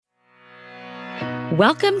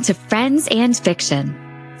Welcome to Friends and Fiction.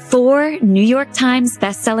 4 New York Times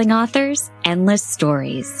bestselling authors, endless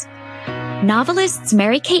stories. Novelists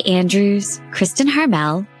Mary Kay Andrews, Kristen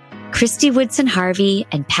Harmel, Christy Woodson Harvey,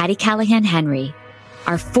 and Patty Callahan Henry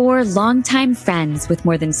are 4 longtime friends with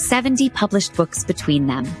more than 70 published books between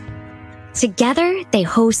them. Together, they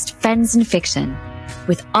host Friends and Fiction,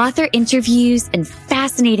 with author interviews and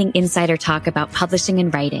fascinating insider talk about publishing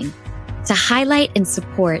and writing to highlight and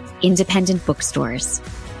support independent bookstores.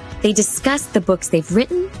 They discuss the books they've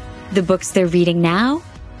written, the books they're reading now,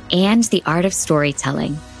 and the art of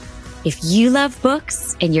storytelling. If you love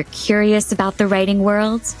books and you're curious about the writing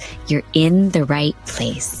world, you're in the right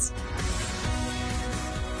place.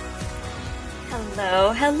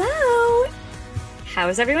 Hello, hello.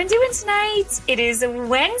 How's everyone doing tonight? It is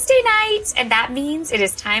Wednesday night, and that means it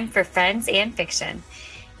is time for Friends and Fiction.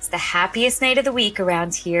 It's the happiest night of the week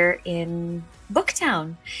around here in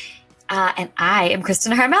Booktown. And I am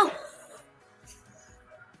Kristen Harmel.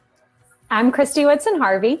 I'm Christy Woodson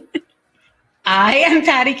Harvey. I am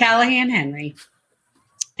Patty Callahan Henry.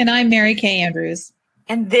 And I'm Mary Kay Andrews.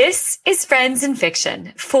 And this is Friends and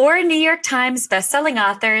Fiction, 4 New York Times bestselling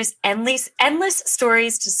authors, endless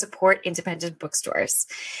stories to support independent bookstores.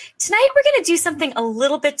 Tonight, we're going to do something a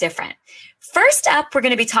little bit different. First up, we're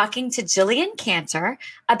going to be talking to Jillian Cantor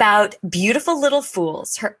about Beautiful Little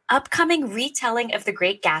Fools, her upcoming retelling of The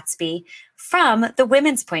Great Gatsby from the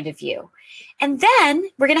women's point of view. And then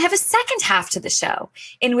we're going to have a second half to the show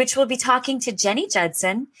in which we'll be talking to Jenny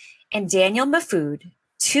Judson and Daniel Mahfood,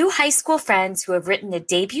 2 high school friends who have written a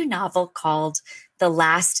debut novel called The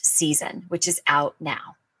Last Season, which is out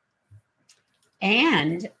now.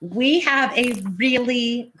 And we have a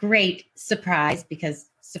really great surprise because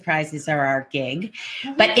surprises are our gig.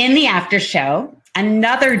 But in the after show,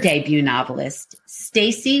 another debut novelist,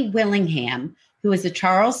 Stacy Willingham, who is a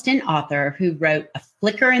Charleston author who wrote A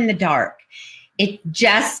Flicker in the Dark. It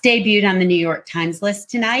just debuted on the New York Times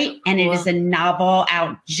list tonight, and it is a novel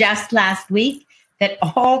out just last week that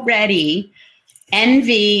already,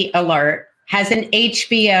 NV alert, has an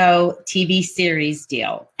HBO TV series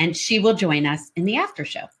deal, and she will join us in the after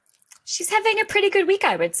show. She's having a pretty good week,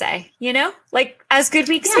 I would say, like as good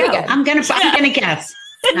weeks go. go. I'm gonna guess.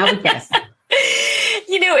 I would guess.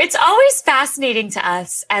 It's always fascinating to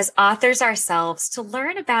us as authors ourselves to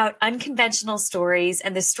learn about unconventional stories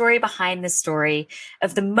and the story behind the story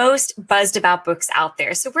of the most buzzed about books out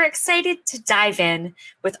there. So we're excited to dive in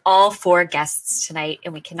with all 4 guests tonight,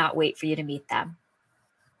 and we cannot wait for you to meet them.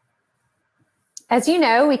 As you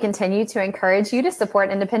know, we continue to encourage you to support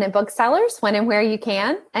independent booksellers when and where you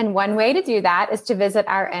can. And one way to do that is to visit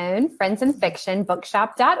our own Friends and Fiction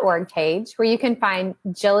bookshop.org page, where you can find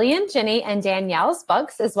Jillian, Jenny, and Danielle's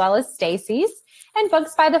books, as well as Stacy's, and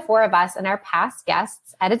books by the 4 of us and our past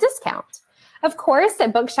guests at a discount. Of course,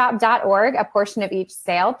 at bookshop.org, a portion of each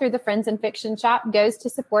sale through the Friends and Fiction shop goes to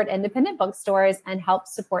support independent bookstores and help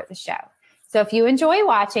support the show. So if you enjoy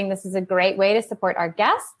watching, this is a great way to support our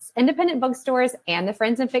guests, independent bookstores, and the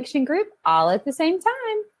Friends and Fiction group all at the same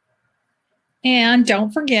time. And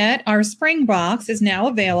don't forget, our spring box is now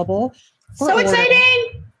available. So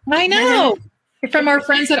exciting! I know. From our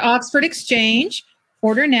friends at Oxford Exchange.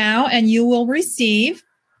 Order now, and you will receive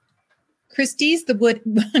Christie's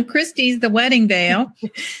The Wedding Veil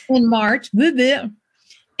in March.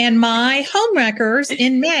 And My Homewreckers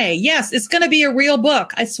in May. Yes, it's going to be a real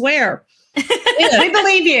book, I swear. We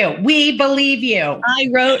believe you. We believe you. I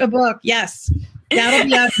wrote a book. Yes. That'll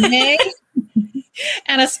be out in May.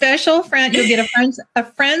 And a special friend, you'll get a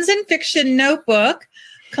Friends and Fiction notebook,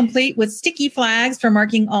 complete with sticky flags for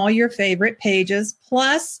marking all your favorite pages.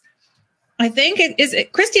 Plus, I think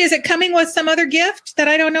Christy, is it coming with some other gift that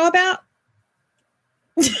I don't know about?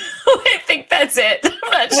 I think that's it.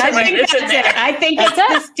 I'm not sure I think it's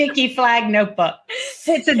the sticky flag notebook.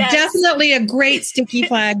 It's definitely a great sticky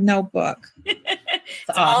flag notebook. It's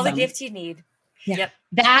awesome. All the gifts you need. Yeah. Yep.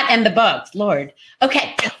 That and the books, Lord.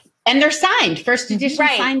 Okay. And they're signed, first edition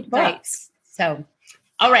signed books. Right. So,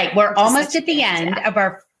 all right, we're almost at the end of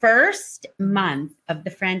our first month of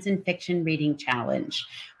the Friends and Fiction Reading Challenge,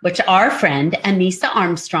 which our friend Anissa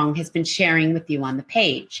Armstrong has been sharing with you on the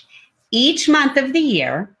page. Each month of the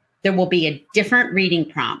year, there will be a different reading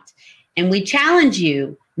prompt. And we challenge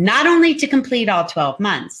you not only to complete all 12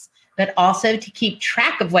 months, but also to keep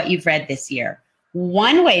track of what you've read this year.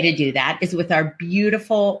 One way to do that is with our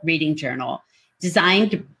beautiful reading journal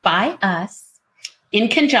designed by us in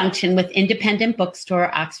conjunction with independent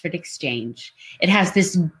bookstore Oxford Exchange. It has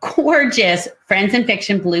this gorgeous Friends and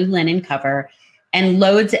Fiction blue linen cover and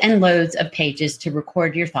loads of pages to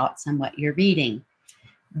record your thoughts on what you're reading.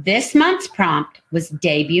 This month's prompt was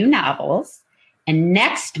debut novels, And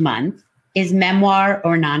next month is memoir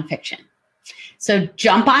or nonfiction. So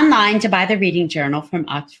jump online to buy the reading journal from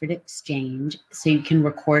Oxford Exchange so you can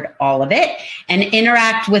record all of it and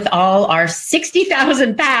interact with all our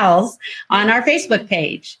 60,000 pals on our Facebook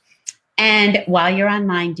page. And while you're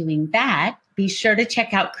online doing that, be sure to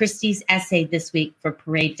check out Christy's essay this week for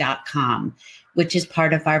Parade.com, which is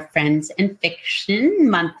part of our Friends and Fiction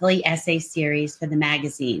monthly essay series for the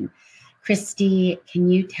magazine. Christy, can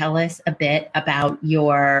you tell us a bit about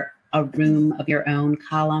your A Room of Your Own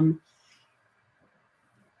column?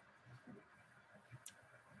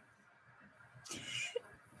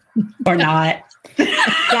 Or not?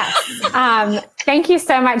 Yes. Thank you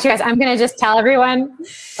so much, you guys. I'm going to just tell everyone.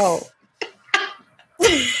 Oh,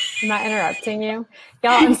 am I interrupting you?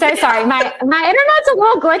 Y'all, I'm so sorry. My internet's a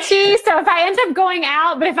little glitchy. So if I end up going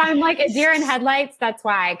out, but if I'm like a deer in headlights, that's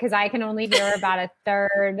why, because I can only hear about a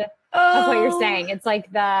third of what you're saying. It's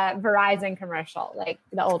like the Verizon commercial, like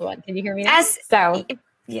the old one. Can you hear me now? So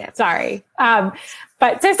yeah, sorry.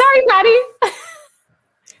 But so sorry, Patty.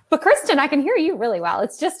 But Kristen, I can hear you really well.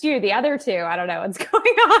 It's just you. The other two, I don't know what's going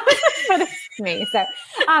on, but it's me. So,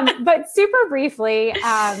 but super briefly,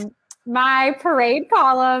 my Parade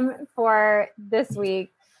column for this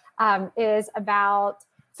week is about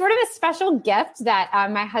sort of a special gift that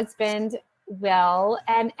my husband Will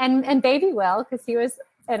and baby Will, because he was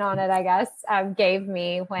in on it, I guess, gave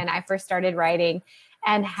me when I first started writing,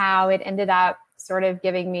 and how it ended up sort of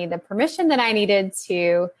giving me the permission that I needed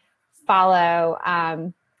to follow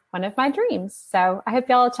one of my dreams. So I hope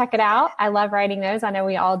y'all will check it out. I love writing those. I know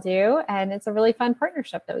we all do. And it's a really fun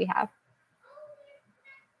partnership that we have.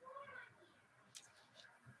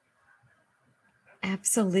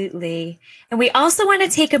 Absolutely. And we also want to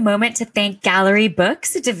take a moment to thank Gallery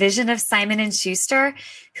Books, a division of Simon & Schuster,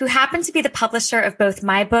 who happen to be the publisher of both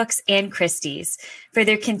my books and Christie's, for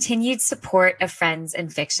their continued support of Friends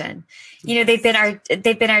and Fiction. You know, they've been our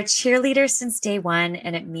cheerleaders since day one,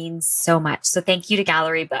 and it means so much. So thank you to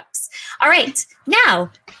Gallery Books. All right, now,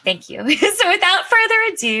 thank you. So without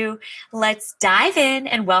further ado, let's dive in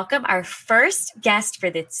and welcome our first guest for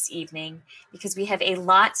this evening, because we have a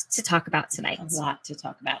lot to talk about tonight. A lot to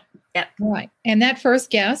talk about. Yep. Right. And that first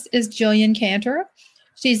guest is Jillian Cantor.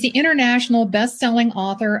 She's the international best-selling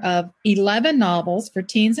author of 11 novels for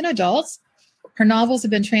teens and adults. Her novels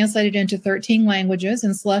have been translated into 13 languages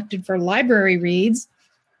and selected for Library Reads,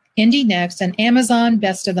 Indie Next, and Amazon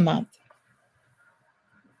Best of the Month.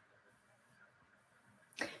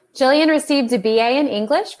 Jillian received a BA in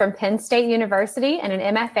English from Penn State University and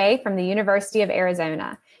an MFA from the University of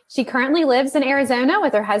Arizona. She currently lives in Arizona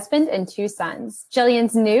with her husband and 2 sons.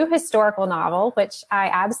 Jillian's new historical novel, which I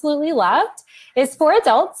absolutely loved, is for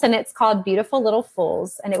adults, and it's called Beautiful Little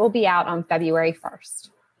Fools, and it will be out on February 1st.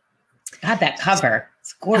 God, that cover.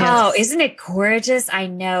 It's gorgeous. Oh, isn't it gorgeous? I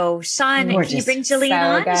know. Sean, gorgeous. Can you bring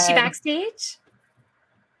Jillian on? Good. Is she backstage?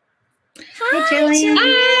 Hi, Jillian.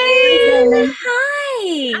 Hi.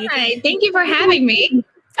 Hi. Hi. Thank you for having me.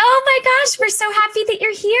 Oh my gosh, we're so happy that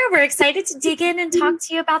you're here. We're excited to dig in and talk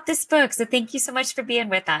to you about this book. So thank you so much for being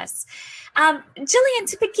with us. Jillian,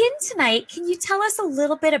 to begin tonight, can you tell us a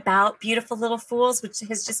little bit about Beautiful Little Fools, which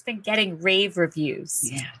has just been getting rave reviews?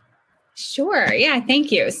 Yeah. Sure. Yeah,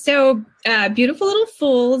 thank you. So Beautiful Little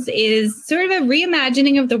Fools is sort of a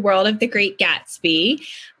reimagining of the world of The Great Gatsby,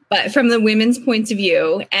 but from the women's points of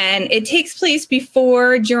view. And it takes place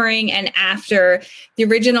before, during, and after the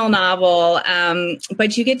original novel.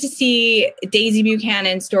 But you get to see Daisy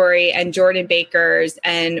Buchanan's story and Jordan Baker's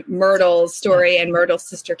and Myrtle's story and Myrtle's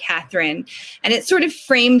sister, Catherine. And it's sort of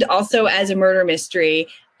framed also as a murder mystery.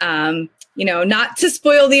 You know, not to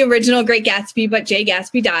spoil the original Great Gatsby, but Jay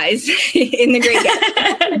Gatsby dies in the Great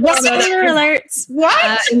Gatsby. Spoiler alert.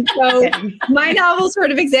 What? And so my novel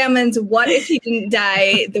sort of examines what if he didn't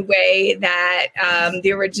die the way that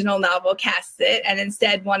the original novel casts it, and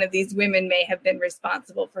instead one of these women may have been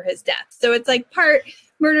responsible for his death. So it's like part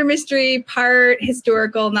murder mystery, part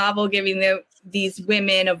historical novel giving these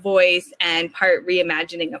women a voice, and part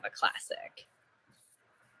reimagining of a classic.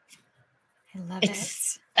 I love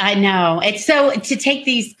it. I know. It's so, to take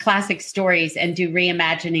these classic stories and do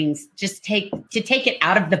reimaginings, just take it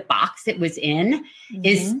out of the box it was in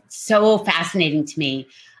is so fascinating to me.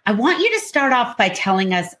 I want you to start off by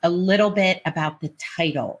telling us a little bit about the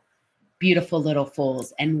title, Beautiful Little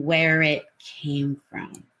Fools, and where it came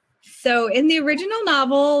from. So in the original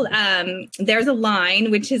novel, there's a line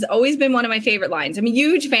which has always been one of my favorite lines. I'm a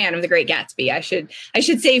huge fan of The Great Gatsby. I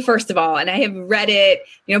should say first of all, and I have read it,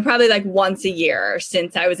 probably like once a year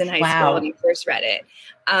since I was in high school when I first read it.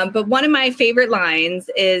 But one of my favorite lines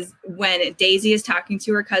is when Daisy is talking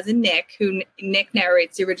to her cousin Nick, who Nick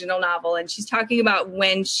narrates the original novel. And she's talking about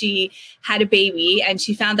when she had a baby and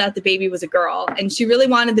she found out the baby was a girl and she really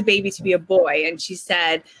wanted the baby to be a boy. And she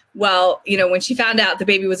said, well, when she found out the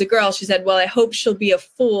baby was a girl, she said, well, I hope she'll be a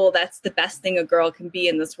fool. That's the best thing a girl can be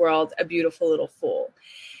in this world, a beautiful little fool.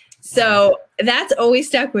 So that's always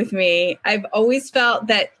stuck with me. I've always felt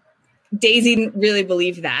that Daisy didn't really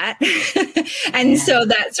believe that. And so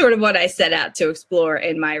that's sort of what I set out to explore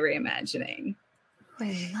in my reimagining.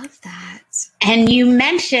 I love that. And you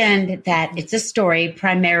mentioned that it's a story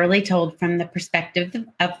primarily told from the perspective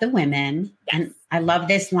of the women. And I love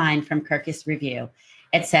this line from Kirkus Review.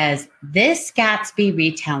 It says, this Gatsby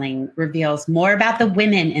retelling reveals more about the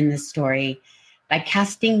women in the story by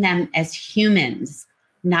casting them as humans,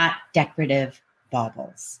 not decorative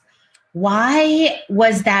baubles. Why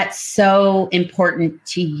was that so important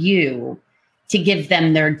to you to give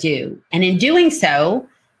them their due? And in doing so,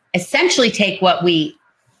 essentially take what we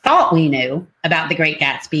thought we knew about The Great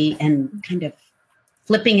Gatsby and kind of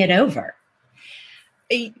flipping it over.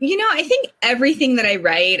 I think everything that I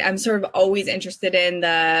write, I'm sort of always interested in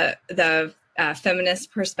the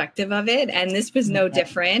feminist perspective of it. And this was no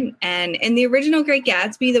different. And in the original Great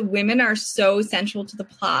Gatsby, the women are so central to the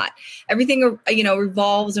plot. Everything,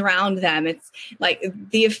 revolves around them. It's like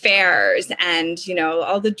the affairs and,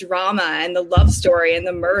 all the drama and the love story and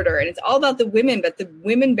the murder. And it's all about the women, but the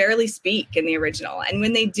women barely speak in the original. And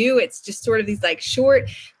when they do, it's just sort of these like short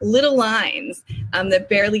little lines that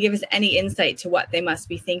barely give us any insight to what they must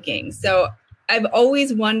be thinking. So I've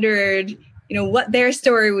always wondered, what their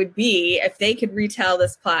story would be if they could retell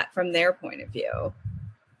this plot from their point of view.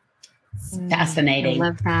 Fascinating. I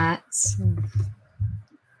love that.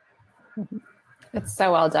 It's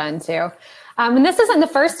so well done too. And this isn't the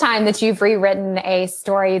first time that you've rewritten a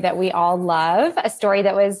story that we all love, a story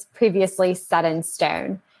that was previously set in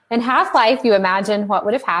stone. In Half-Life, you imagine what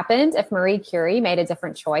would have happened if Marie Curie made a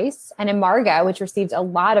different choice. And in Margot, which received a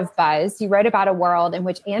lot of buzz, you wrote about a world in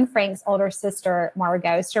which Anne Frank's older sister,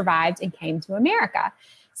 Margot, survived and came to America.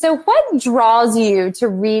 So what draws you to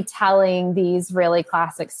retelling these really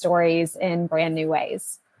classic stories in brand new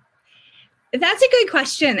ways? That's a good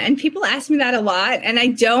question. And people ask me that a lot. And I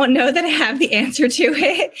don't know that I have the answer to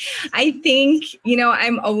it. I think,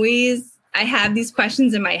 I have these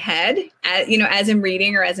questions in my head, as I'm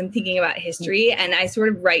reading or as I'm thinking about history, and I sort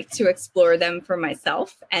of write to explore them for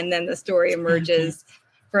myself. And then the story emerges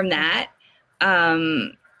from that.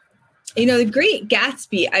 The Great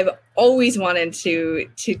Gatsby, I've always wanted to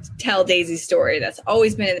tell Daisy's story. That's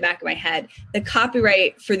always been in the back of my head. The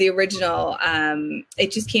copyright for the original,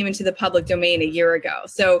 it just came into the public domain a year ago.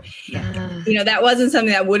 So, that wasn't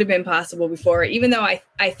something that would have been possible before. Even though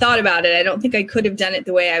I thought about it, I don't think I could have done it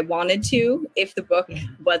the way I wanted to if the book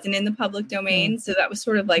wasn't in the public domain. So that was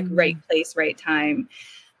sort of like right place, right time.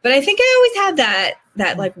 But I think I always had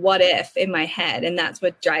that like what if in my head, and that's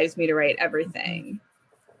what drives me to write everything.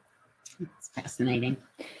 Fascinating.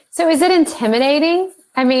 So is it intimidating?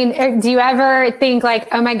 I mean, do you ever think like,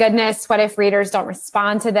 oh my goodness, what if readers don't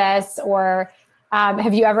respond to this? Or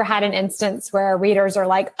have you ever had an instance where readers are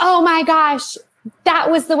like, oh my gosh,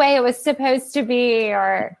 that was the way it was supposed to be,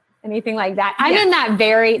 or anything like that? I'm in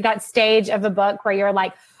that stage of a book where you're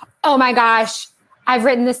like, oh my gosh, I've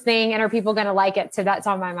written this thing and are people going to like it? So that's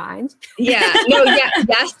on my mind. Yes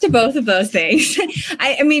to both of those things.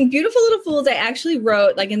 I mean, Beautiful Little Fools, I actually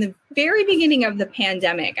wrote like in the very beginning of the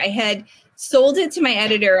pandemic. I had sold it to my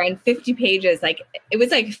editor on 50 pages. Like it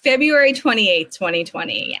was like February 28th,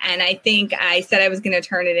 2020. And I think I said I was going to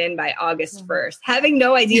turn it in by August 1st, having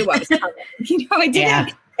no idea what was coming.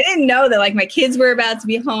 I didn't know that like my kids were about to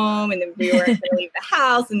be home and then we weren't going to leave the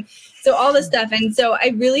house. And so all this stuff. And so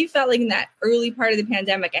I really felt like in that early part of the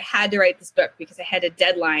pandemic, I had to write this book because I had a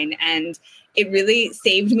deadline, and it really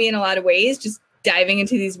saved me in a lot of ways, just diving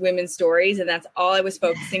into these women's stories. And that's all I was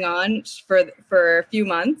focusing on for a few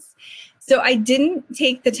months. So I didn't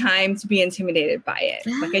take the time to be intimidated by it.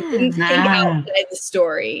 Like I didn't think outside the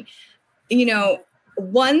story,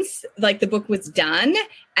 once like the book was done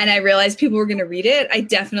and I realized people were going to read it, I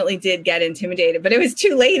definitely did get intimidated, but it was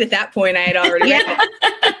too late at that point. I had already read it.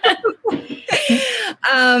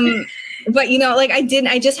 But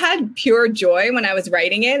I just had pure joy when I was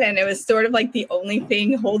writing it. And it was sort of like the only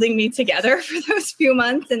thing holding me together for those few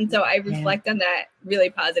months. And so I reflect on that really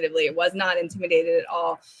positively. It was not intimidated at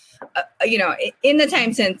all. In the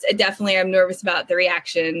time since, definitely I'm nervous about the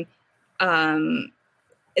reaction.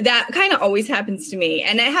 that kind of always happens to me.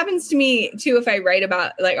 And it happens to me too if I write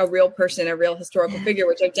about like a real person, a real historical figure,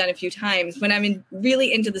 which I've done a few times. When I'm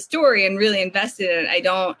really into the story and really invested in it, I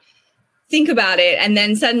don't think about it. And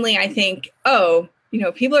then suddenly I think, oh,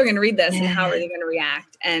 people are going to read this and how are they going to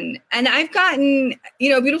react? And I've gotten,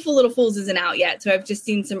 Beautiful Little Fools isn't out yet. So I've just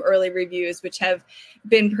seen some early reviews, which have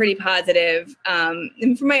been pretty positive.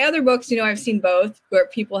 And for my other books, I've seen both where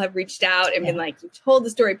people have reached out and been like, you told the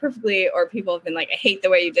story perfectly, or people have been like, I hate the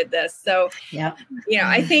way you did this. So,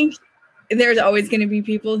 I think there's always going to be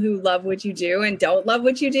people who love what you do and don't love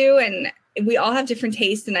what you do. And we all have different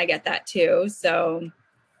tastes, and I get that too. So,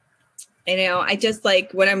 I just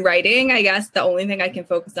like when I'm writing, I guess the only thing I can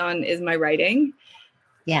focus on is my writing.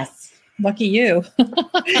 Yes. Lucky you.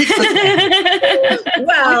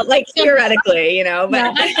 Well, like theoretically, but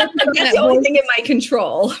that's the only thing in my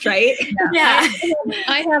control, right? Yeah.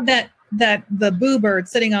 I have the boo bird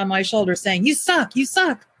sitting on my shoulder saying, you suck.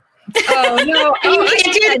 Oh no! You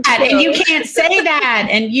can't do that, and you can't say that,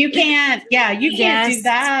 and you can't. Yeah, you can't do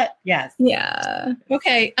that. Yes. Yeah.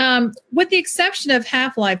 Okay. With the exception of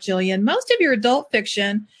Half-Life, Jillian, most of your adult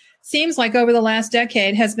fiction seems like over the last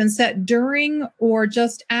decade has been set during or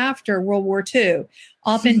just after World War II,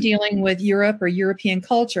 often dealing with Europe or European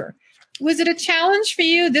culture. Was it a challenge for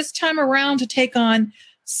you this time around to take on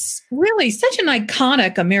really such an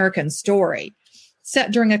iconic American story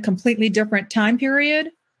set during a completely different time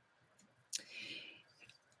period?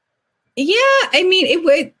 Yeah, I mean, it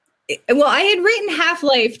would. Well, I had written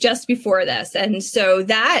Half-Life just before this, and so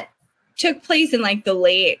that took place in like the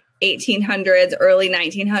late 1800s, early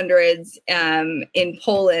 1900s in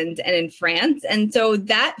Poland and in France, and so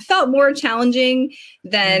that felt more challenging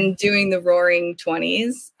than doing the Roaring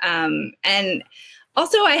 20s. And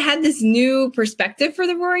also, I had this new perspective for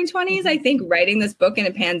the Roaring 20s, I think, writing this book in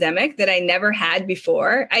a pandemic that I never had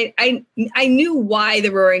before. I knew why the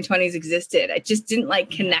Roaring 20s existed. It just didn't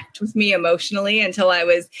connect with me emotionally until I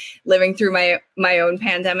was living through my own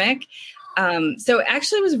pandemic. So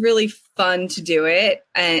actually it was really fun to do it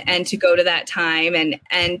and to go to that time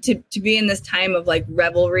and to be in this time of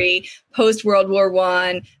revelry, post World War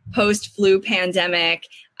I, post flu pandemic.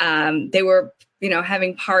 They were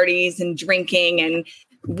having parties and drinking and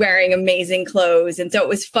wearing amazing clothes. And so it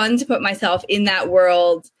was fun to put myself in that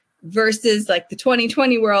world versus the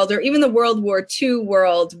 2020 world or even the World War II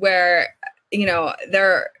world where,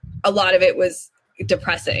 a lot of it was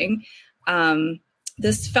depressing.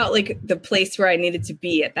 This felt like the place where I needed to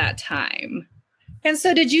be at that time. And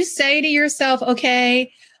so did you say to yourself,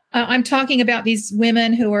 okay, I'm talking about these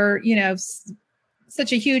women who are,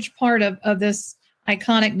 such a huge part of this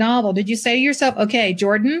iconic novel. Did you say to yourself, okay,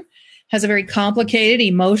 Jordan has a very complicated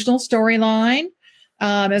emotional storyline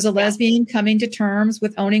as a lesbian coming to terms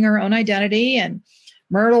with owning her own identity, and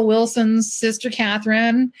Myrtle Wilson's sister,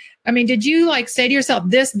 Catherine. I mean, did you say to yourself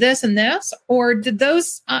this, and this, or did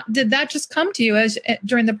that just come to you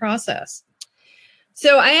during the process?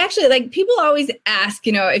 So I actually people always ask,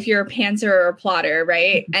 if you're a pantser or a plotter,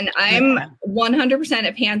 right? And I'm 100%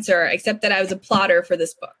 a pantser, except that I was a plotter for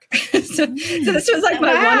this book. so this was my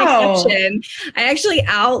one exception. I actually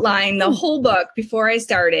outlined the whole book before I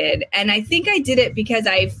started. And I think I did it because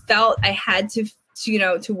I felt I had to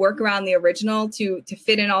work around the original to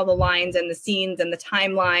fit in all the lines and the scenes and the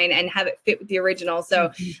timeline and have it fit with the original.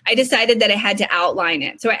 So I decided that I had to outline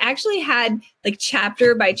it. So I actually had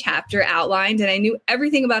chapter by chapter outlined, and I knew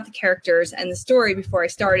everything about the characters and the story before I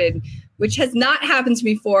started, which has not happened to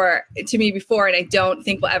me before. And I don't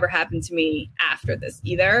think will ever happen to me after this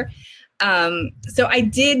either. So I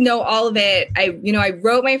did know all of it. I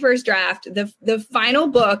wrote my first draft. The final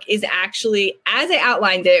book is actually, as I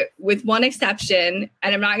outlined it, with one exception,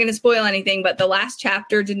 and I'm not going to spoil anything, but the last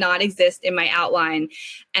chapter did not exist in my outline.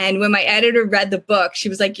 And when my editor read the book, she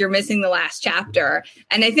was like, "You're missing the last chapter."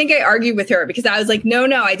 And I think I argued with her because I was like, no,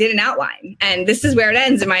 I did an outline, and this is where it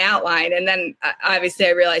ends in my outline. And then obviously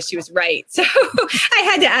I realized she was right. So I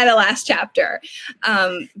had to add a last chapter.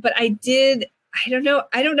 But I did. I don't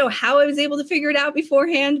know how I was able to figure it out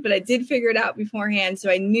beforehand, but I did figure it out beforehand. So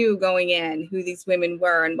I knew going in who these women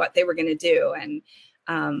were and what they were going to do.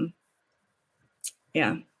 And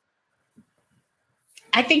yeah.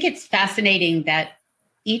 I think it's fascinating that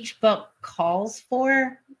each book calls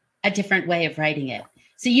for a different way of writing it.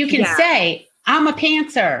 So you can say, I'm a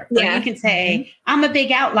pantser, or you can say, I'm a big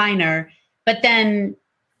outliner, but then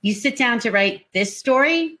you sit down to write this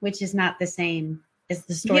story, which is not the same as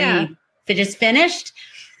the story that is finished,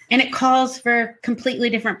 and it calls for a completely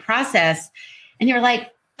different process. And you're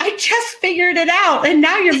like, I just figured it out, and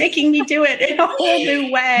now you're making me do it in a whole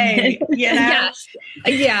new way. Yes.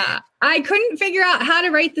 Yeah. I couldn't figure out how to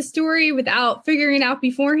write the story without figuring it out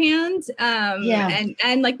beforehand.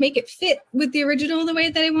 And like make it fit with the original the way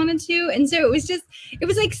that I wanted to. And so it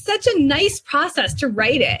was like such a nice process to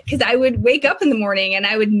write it, because I would wake up in the morning and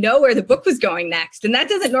I would know where the book was going next. And that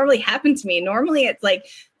doesn't normally happen to me. Normally it's like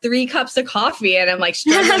 3 cups of coffee and I'm like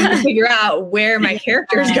struggling to figure out where my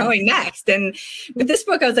character is going next. And with this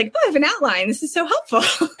book, I was like, oh, I have an outline. This is so helpful.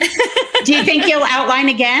 Do you think you'll outline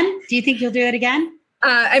again? Do you think you'll do it again?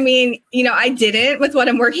 I mean, I didn't with what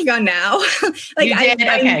I'm working on now. Like You did?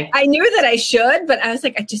 Okay. I knew that I should, but I was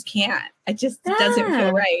like, I just can't. It just doesn't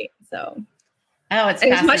feel right. So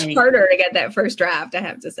it's much harder to get that first draft, I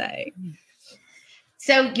have to say.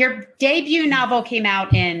 So your debut novel came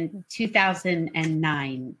out in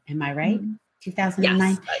 2009. Am I right? 2009?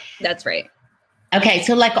 Yes, that's right. Okay.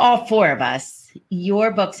 So like all 4 of us, your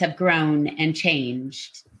books have grown and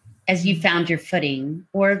changed as you found your footing,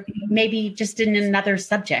 or maybe just in another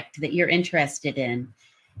subject that you're interested in.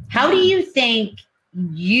 How do you think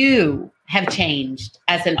you have changed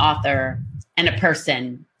as an author and a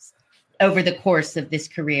person over the course of this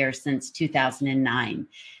career since 2009?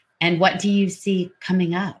 And what do you see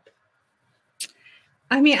coming up?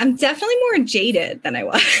 I mean, I'm definitely more jaded than I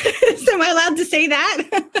was. Am I allowed to say that?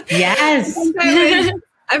 Yes.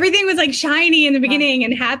 Everything was like shiny in the beginning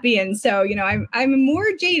and happy. And so, I'm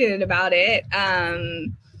more jaded about it.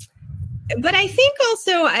 But I think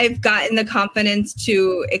also I've gotten the confidence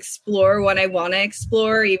to explore what I want to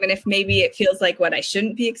explore, even if maybe it feels like what I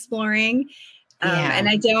shouldn't be exploring. And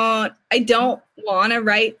I don't want to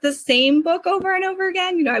write the same book over and over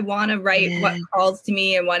again. I want to write what calls to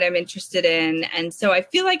me and what I'm interested in. And so I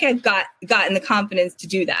feel like I've gotten the confidence to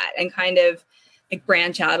do that and kind of like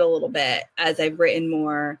branch out a little bit as I've written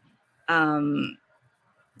more. But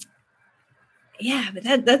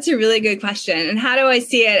that's a really good question. And how do I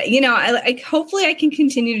see it? I hopefully I can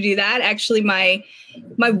continue to do that. Actually, my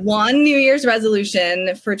one New Year's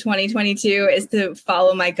resolution for 2022 is to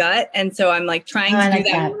follow my gut. And so I'm like trying to do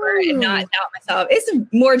that more and not doubt myself. It's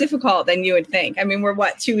more difficult than you would think. I mean, we're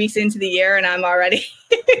 2 weeks into the year and I'm already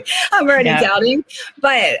doubting,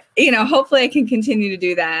 but hopefully I can continue to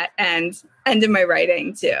do that and in my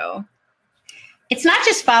writing too. It's not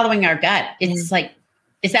just following our gut. It's like,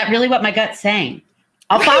 is that really what my gut's saying?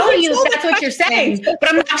 I'll follow you if that's what you're saying, but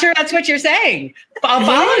I'm not sure that's what you're saying. I'll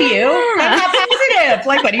follow you. I'm not positive.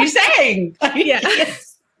 Like, what are you saying?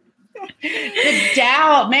 The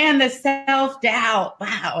doubt, man, the self-doubt.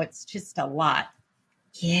 Wow, it's just a lot.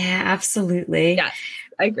 Yeah, absolutely. Yes,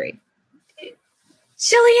 I agree.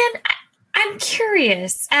 Jillian, I'm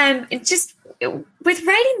curious, just with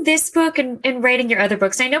writing this book and writing your other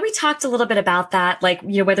books, I know we talked a little bit about that, like,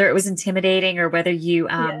 whether it was intimidating or whether you,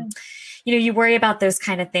 you worry about those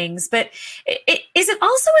kind of things, but is it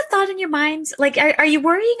also a thought in your mind? Like, are you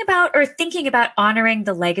worrying about or thinking about honoring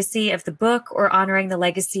the legacy of the book or honoring the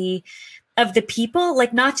legacy of the people?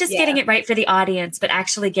 Like, not just getting it right for the audience, but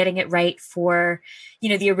actually getting it right for,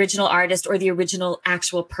 the original artist or the original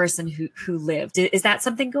actual person who lived. Is that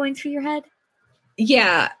something going through your head?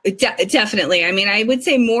 Yeah, definitely. I mean, I would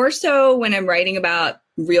say more so when I'm writing about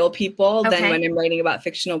real people than when I'm writing about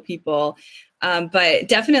fictional people. But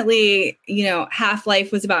definitely,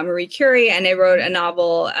 Half-Life was about Marie Curie, and I wrote a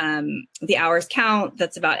novel, The Hours Count,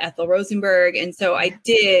 that's about Ethel Rosenberg. And so I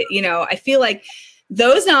did, I feel like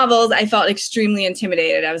those novels, I felt extremely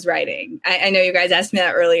intimidated I was writing. I know you guys asked me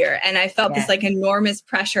that earlier, and I felt this like enormous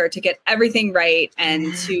pressure to get everything right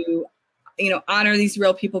and to, honor these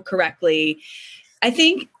real people correctly. I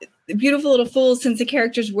think Beautiful Little Fools, since the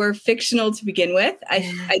characters were fictional to begin with,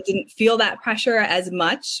 I didn't feel that pressure as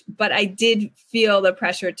much, but I did feel the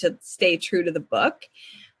pressure to stay true to the book.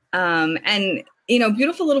 And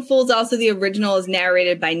Beautiful Little Fools, also the original, is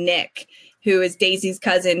narrated by Nick, who is Daisy's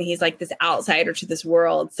cousin. He's like this outsider to this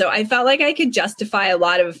world. So I felt like I could justify a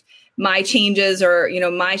lot of my changes or,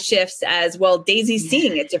 my shifts as, well, Daisy's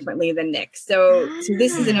seeing it differently than Nick. So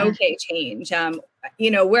this is an okay change.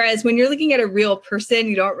 Whereas when you're looking at a real person,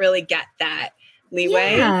 you don't really get that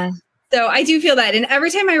leeway. Yeah. So I do feel that. And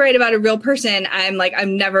every time I write about a real person, I'm like,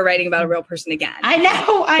 I'm never writing about a real person again. I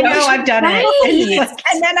know. I've done it.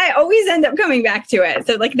 And then I always end up coming back to it.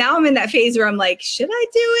 So like now I'm in that phase where I'm like, should I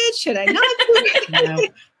do it? Should I not do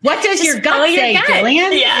it? What does your gut say,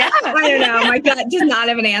 Jillian? Yeah. I don't know. My gut does not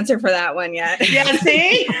have an answer for that one yet. Yeah,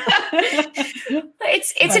 see?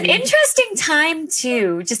 It's an interesting time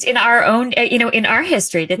too, just in our own, in our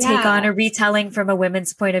history to take on a retelling from a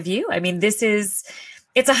women's point of view. I mean,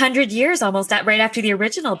 it's 100 years almost right after the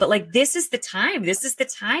original, but like, this is the time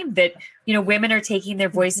that, women are taking their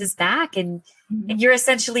voices back and you're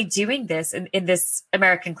essentially doing this in this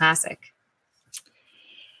American classic.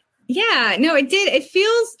 Yeah, no, it did.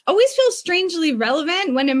 It always feels strangely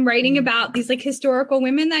relevant when I'm writing about these like historical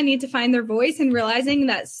women that need to find their voice and realizing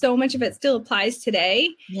that so much of it still applies today.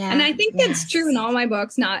 Yeah. And I think that's true in all my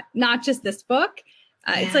books, not just this book.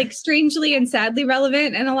 It's like strangely and sadly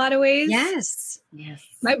relevant in a lot of ways. Yes.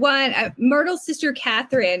 My one, Myrtle's sister,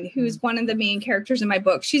 Catherine, who's one of the main characters in my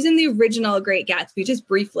book. She's in the original Great Gatsby, just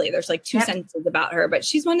briefly. There's like 2 sentences about her, but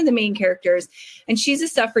she's one of the main characters. And she's a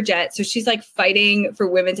suffragette. So she's like fighting for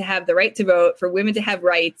women to have the right to vote, for women to have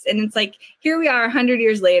rights. And it's like, here we are 100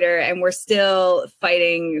 years later, and we're still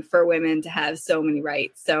fighting for women to have so many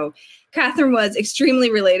rights. So Catherine was extremely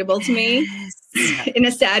relatable to me in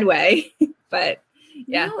a sad way, but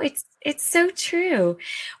yeah. No, it's so true.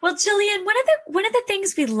 Well, Jillian, one of the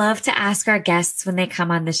things we love to ask our guests when they come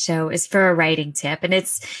on the show is for a writing tip. And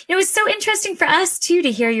it's so interesting for us too,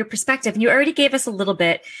 to hear your perspective. And you already gave us a little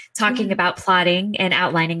bit talking about plotting and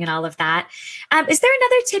outlining and all of that. Is there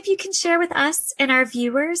another tip you can share with us and our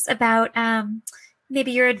viewers about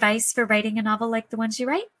maybe your advice for writing a novel like the ones you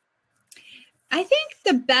write? I think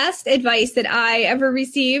the best advice that I ever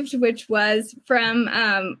received, which was from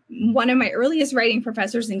one of my earliest writing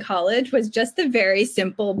professors in college, was just the very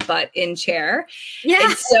simple butt in chair. Yeah.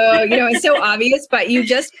 And so, it's so obvious, but you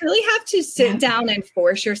just really have to sit down and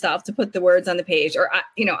force yourself to put the words on the page, or,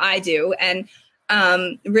 I do. And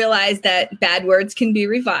realize that bad words can be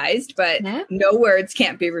revised, but no words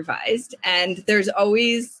can't be revised. And there's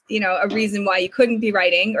always, a reason why you couldn't be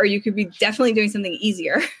writing, or you could be definitely doing something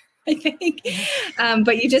easier. I think,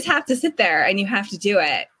 but you just have to sit there and you have to do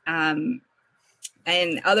it. And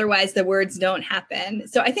otherwise the words don't happen.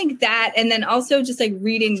 So I think that, and then also just like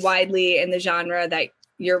reading widely in the genre that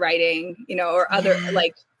you're writing, or other,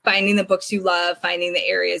 like finding the books you love, finding the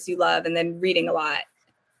areas you love, and then reading a lot.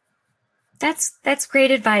 That's great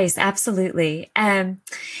advice. Absolutely. And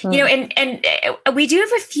we do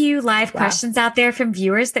have a few live questions out there from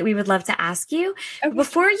viewers that we would love to ask you. Okay.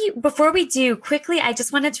 Before we do, quickly, I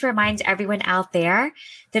just wanted to remind everyone out there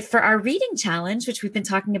that for our reading challenge, which we've been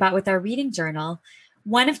talking about with our reading journal,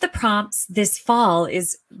 one of the prompts this fall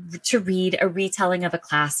is to read a retelling of a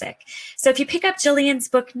classic. So if you pick up Jillian's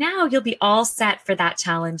book now, you'll be all set for that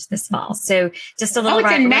challenge this fall. So just a little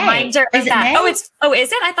reminder of that. May? Is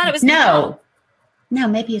it? I thought it was No,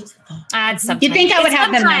 maybe it's the fall. Sometime. You think I would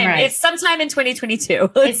have them memorized? It's sometime in 2022.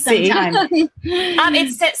 Let's see.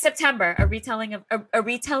 It's September. A retelling of a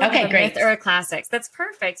myth or a classics. That's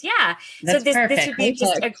perfect. Yeah. This would be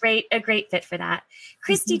just a great fit for that.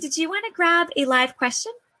 Christy, did you want to grab a live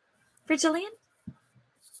question for Jillian?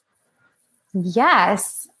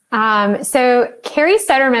 Yes. So Carrie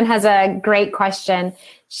Sutterman has a great question.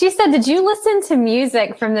 She said, did you listen to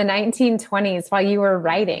music from the 1920s while you were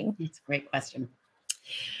writing? It's a great question.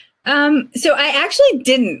 So I actually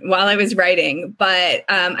didn't while I was writing, but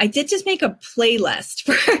I did just make a playlist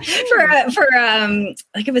for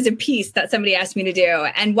like it was a piece that somebody asked me to do.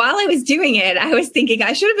 And while I was doing it, I was thinking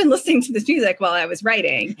I should have been listening to this music while I was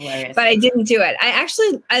writing, but I didn't do it.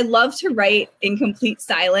 I love to write in complete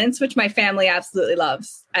silence, which my family absolutely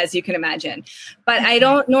loves, as you can imagine. But I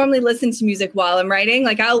don't normally listen to music while I'm writing.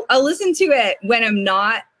 Like I'll listen to it when I'm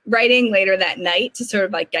not writing later that night to sort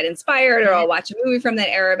of like get inspired, or I'll watch a movie from that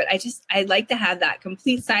era. But I like to have that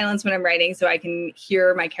complete silence when I'm writing so I can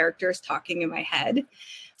hear my characters talking in my head.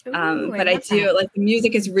 But I do like the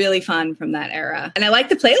music is really fun from that era. And I like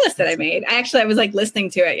the playlist that I made. I was like listening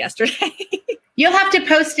to it yesterday. You'll have to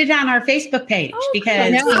post it on our Facebook page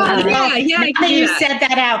because now that you said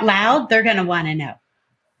that out loud, they're going to want to know.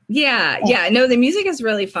 Yeah. No, the music is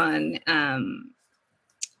really fun.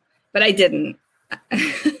 But I didn't.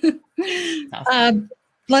 Awesome.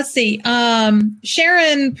 Let's see.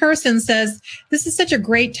 Sharon Person says, this is such a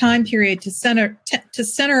great time period to center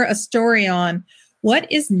a story on.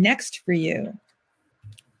 What is next for you?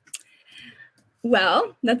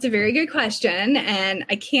 Well, that's a very good question. And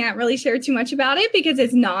I can't really share too much about it because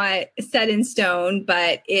it's not set in stone,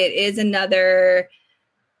 but it is another,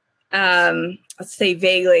 let's say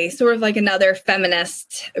vaguely, sort of like another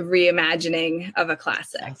feminist reimagining of a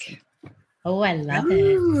classic. Awesome. Oh, I love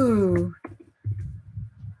it.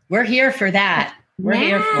 We're here for that. We're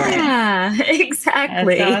here for it. Yeah,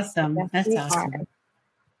 exactly. That's awesome. That's awesome.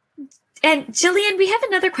 And Jillian, we have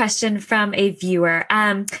another question from a viewer.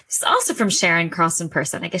 This is also from Sharon Carlson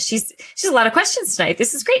Person. I guess she's a lot of questions tonight.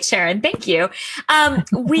 This is great, Sharon. Thank you.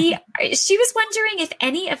 She was wondering if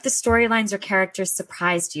any of the storylines or characters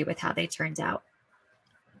surprised you with how they turned out.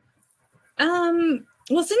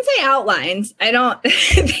 Well, since I outlined, they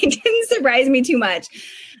didn't surprise me too much.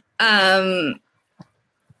 But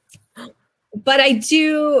I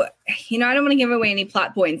do, I don't want to give away any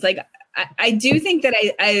plot points. Like I do think that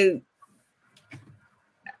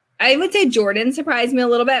I would say Jordan surprised me a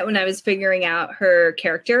little bit when I was figuring out her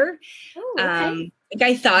character. Ooh, okay. Like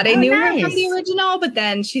I thought I knew her from nice. the original, but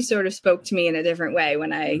then she sort of spoke to me in a different way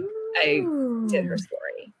when I did her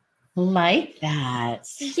story. Like that.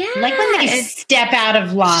 Yeah. Like when they step out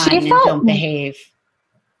of line She and felt- don't behave.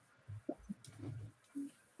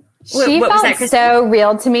 She What was felt that, so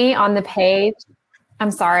real to me on the page.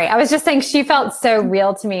 I'm sorry. I was just saying she felt so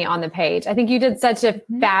real to me on the page. I think you did such a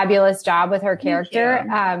fabulous job with her character.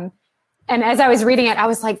 And as I was reading it, I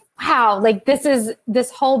was like, wow, like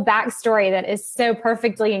this whole backstory that is so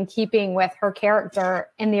perfectly in keeping with her character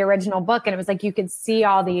in the original book. And it was like you could see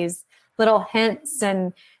all these little hints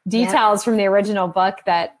and details from the original book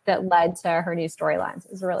that led to her new storylines.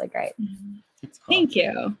 It was really great. It's cool. Thank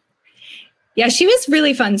you. Yeah, she was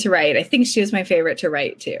really fun to write. I think she was my favorite to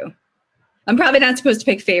write too. I'm probably not supposed to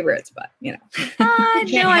pick favorites, but you know.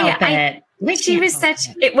 Can't help it. She was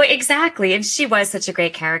exactly, and she was such a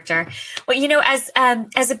great character. Well, you know, as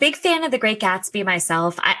a big fan of The Great Gatsby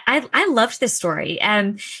myself, I loved this story.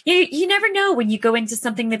 You never know when you go into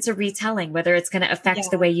something that's a retelling whether it's going to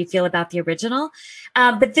affect the way you feel about the original.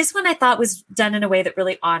 But this one I thought was done in a way that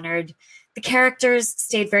really honored the characters,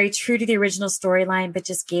 stayed very true to the original storyline, but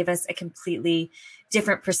just gave us a completely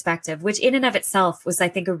different perspective, which in and of itself was, I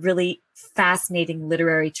think, a really fascinating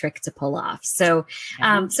literary trick to pull off. So,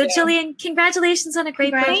 Jillian, congratulations on a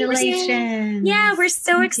great book. Congratulations. Yeah, we're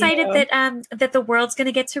so excited that the world's going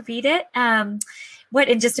to get to read it.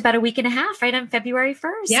 In just about a week and a half, right on February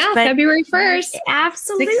 1st. Yeah, February 1st.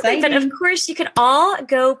 Absolutely. But of course, you can all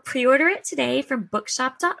go pre-order it today from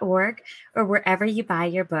bookshop.org or wherever you buy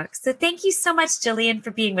your books. So thank you so much, Jillian,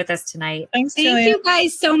 for being with us tonight. Thanks, Thank Jillian. you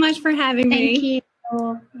guys so much for having me. Thank you.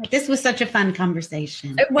 This was such a fun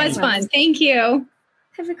conversation. It was fun. Thank you.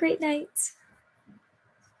 Have a great night.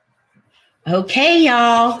 Okay,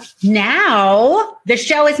 y'all. Now the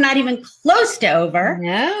show is not even close to over.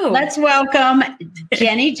 No. Let's welcome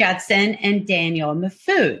Jenny Judson and Daniel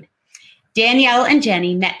Mahfood. Danielle and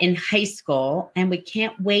Jenny met in high school, and we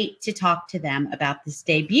can't wait to talk to them about this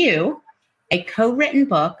debut, a co-written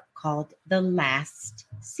book called The Last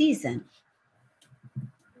Season.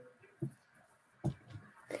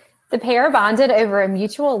 The pair bonded over a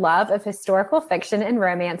mutual love of historical fiction and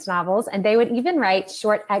romance novels, and they would even write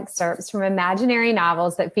short excerpts from imaginary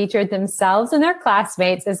novels that featured themselves and their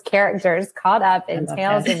classmates as characters caught up in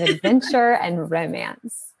tales of adventure and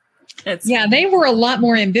romance. Yeah, they were a lot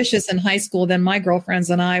more ambitious in high school than my girlfriends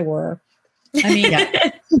and I were. I mean,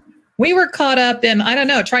 we were caught up in, I don't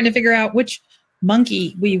know, trying to figure out which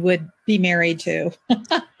monkey we would be married to.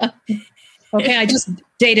 Okay, I just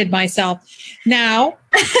dated myself. Now,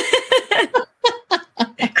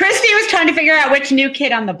 Christy was trying to figure out which new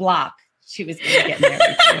kid on the block she was going to get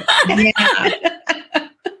married to.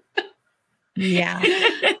 Yeah.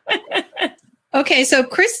 Okay, so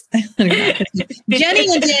Jenny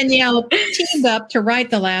and Danielle teamed up to write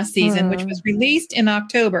The Last Season, which was released in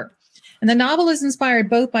October. And the novel is inspired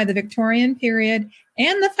both by the Victorian period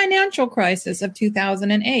and the financial crisis of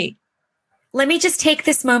 2008. Let me just take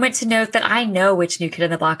this moment to note that I know which new kid on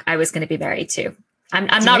the block I was going to be married to. I'm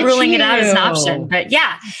not ruling it out as an option, but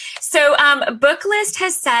yeah. So Booklist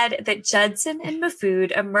has said that Judson and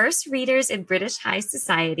Mahfood immerse readers in British high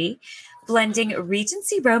society, blending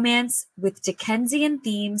Regency romance with Dickensian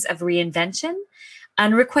themes of reinvention,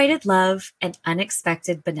 unrequited love, and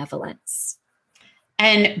unexpected benevolence.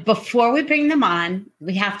 And before we bring them on,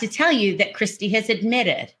 we have to tell you that Christy has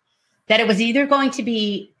admitted that it was either going to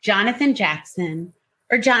be Jonathan Jackson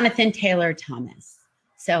or Jonathan Taylor Thomas.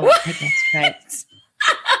 So I guess right.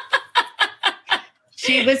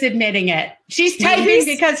 She was admitting it. She's typing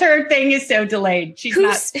because her thing is so delayed.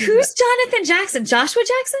 Who's Jonathan Jackson? Joshua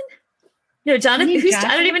Jackson? No, Jonathan.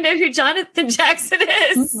 I don't even know who Jonathan Jackson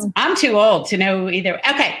is. Mm-hmm. I'm too old to know either.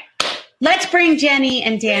 Okay, let's bring Jenny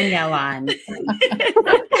and Danielle on.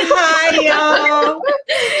 Hi, y'all.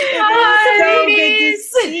 Hi, so good to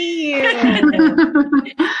see you.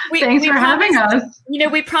 Thanks for having us. You know,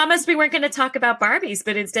 we promised we weren't going to talk about Barbies,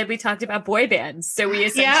 but instead we talked about boy bands. So we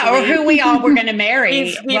essentially, or who we all were going to marry.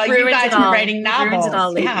 We've you guys were writing novels. Ruined it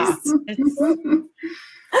all, yeah.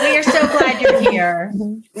 We are so glad you're here.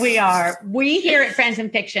 We are. We here at Friends in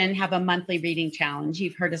Fiction have a monthly reading challenge.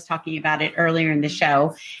 You've heard us talking about it earlier in the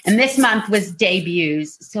show. And this month was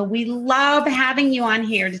debuts. So we love having you on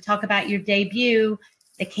here to talk about your debut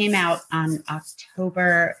that came out on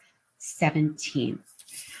October 17th.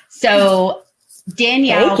 So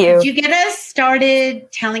Danielle, could you get us started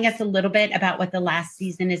telling us a little bit about what The Last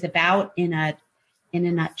Season is about in a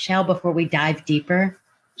nutshell before we dive deeper?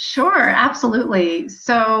 Sure, absolutely.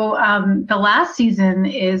 So the last season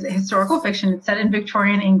is historical fiction. It's set in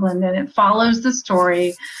Victorian England, and it follows the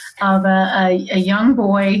story of a young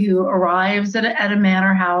boy who arrives at a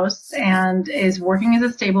manor house and is working as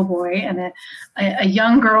a stable boy, and a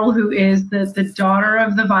young girl who is the daughter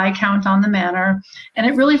of the Viscount on the manor. And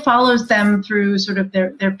it really follows them through sort of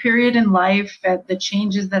their period in life, the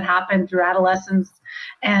changes that happen through adolescence,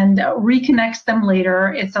 and reconnects them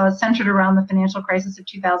later. It's centered around the financial crisis of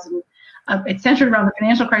 2000. It's centered around the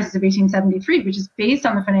financial crisis of 1873, which is based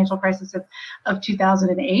on the financial crisis of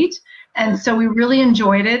 2008. And so we really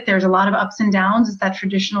enjoyed it. There's a lot of ups and downs. It's that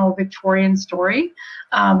traditional Victorian story.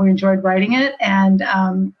 We enjoyed writing it,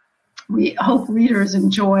 and we hope readers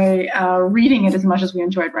enjoy reading it as much as we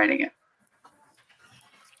enjoyed writing it.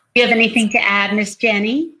 Do you have anything to add, Miss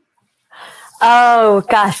Jenny? Oh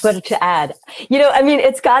gosh, what to add? I mean,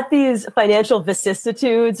 it's got these financial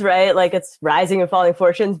vicissitudes, right? Like it's rising and falling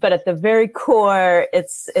fortunes, but at the very core,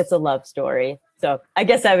 it's a love story. So I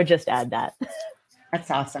guess I would just add that.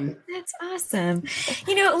 That's awesome. That's awesome.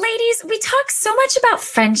 Ladies, we talk so much about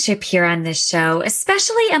friendship here on this show,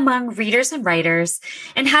 especially among readers and writers,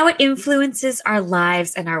 and how it influences our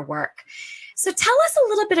lives and our work. So tell us a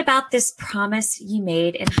little bit about this promise you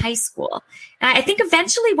made in high school. I think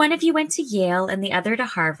eventually one of you went to Yale and the other to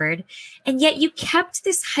Harvard, and yet you kept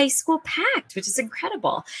this high school pact, which is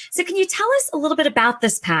incredible. So can you tell us a little bit about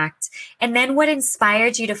this pact, and then what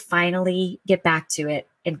inspired you to finally get back to it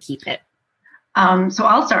and keep it? So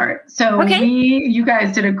I'll start. So okay. You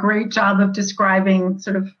guys did a great job of describing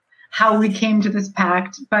sort of how we came to this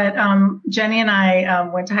pact, but Jenny and I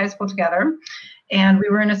went to high school together. And we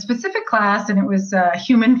were in a specific class, and it was a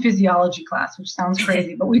human physiology class, which sounds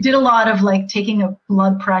crazy. But we did a lot of like taking a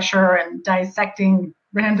blood pressure and dissecting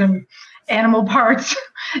random animal parts.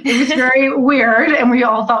 It was very weird, and we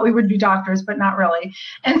all thought we would be doctors, but not really.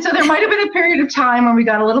 And so there might have been a period of time when we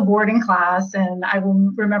got a little bored in class, and I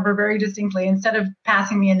will remember very distinctly, instead of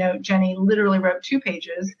passing me a note, Jenny literally wrote 2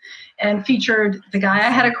 pages and featured the guy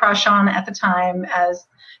I had a crush on at the time as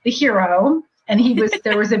the hero. And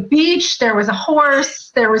there was a beach, there was a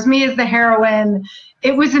horse, there was me as the heroine.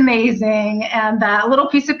 It was amazing. And that little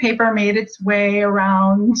piece of paper made its way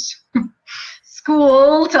around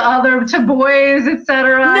school to boys,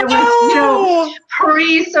 etc. It was,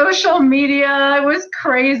 pre-social media. It was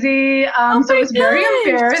crazy. So it was very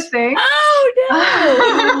embarrassing. Oh, no.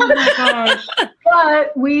 Oh, my gosh.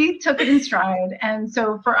 But we took it in stride. And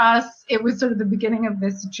so for us, it was sort of the beginning of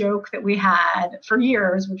this joke that we had for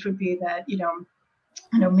years, which would be that,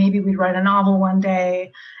 maybe we'd write a novel one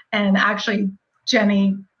day. And actually,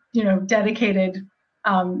 Jenny, dedicated.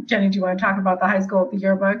 Jenny, do you want to talk about the high school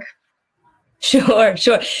yearbook? Sure.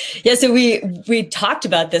 Yeah, so we talked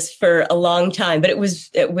about this for a long time, but it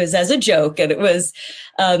was as a joke, and it was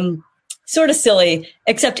sort of silly,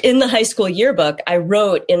 except in the high school yearbook, I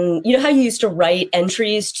wrote in, how you used to write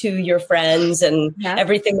entries to your friends, and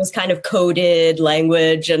everything was kind of coded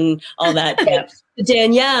language and all that. Yeah.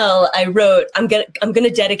 Danielle, I wrote, I'm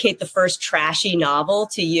gonna dedicate the first trashy novel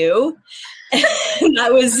to you. And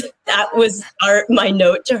that was my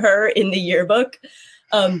note to her in the yearbook.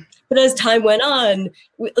 But as time went on,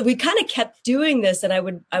 we kind of kept doing this, and I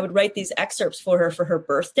would write these excerpts for her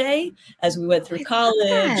birthday as we went through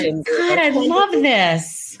college. And God, I love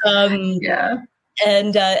this. Yeah.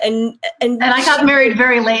 And I got married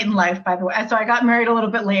very late in life, by the way. So I got married a little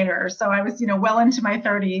bit later. So I was, well into my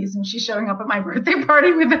 30s, and she's showing up at my birthday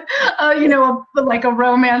party with, like a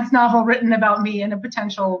romance novel written about me and a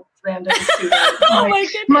potential random student.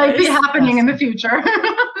 Might be happening in the future.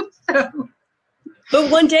 So. But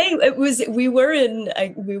one day we were in our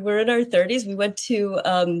 30s. We went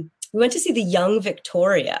to see The Young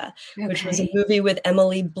Victoria, which was a movie with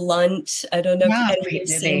Emily Blunt. I don't know if you've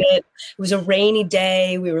seen it. It was a rainy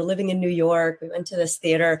day. We were living in New York. We went to this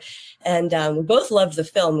theater, and we both loved the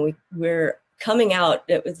film. We're coming out.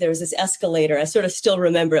 There was this escalator. I sort of still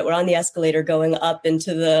remember it. We're on the escalator going up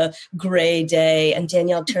into the gray day, and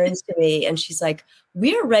Danielle turns to me and she's like,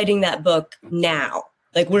 "We are writing that book now.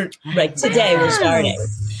 Like today we're starting."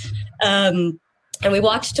 And we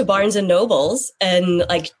walked to Barnes and Nobles and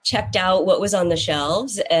checked out what was on the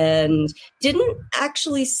shelves, and didn't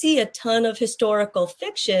actually see a ton of historical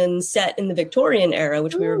fiction set in the Victorian era,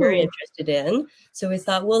 which we were very interested in. So we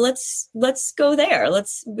thought, well, let's go there.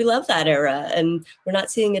 We love that era, and we're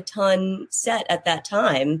not seeing a ton set at that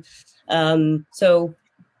time. So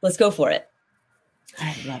let's go for it.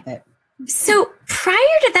 I love it. So prior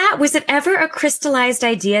to that, was it ever a crystallized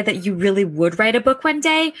idea that you really would write a book one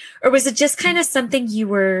day? Or was it just kind of something you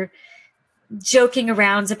were joking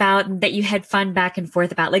around about and that you had fun back and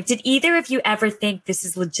forth about? Like, did either of you ever think this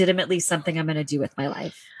is legitimately something I'm going to do with my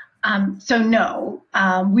life? So no,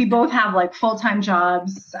 we both have like full-time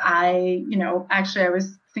jobs. Actually I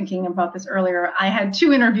was thinking about this earlier. I had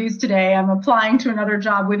 2 interviews today. I'm applying to another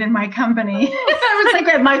job within my company. I was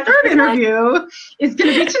like, my 3rd interview is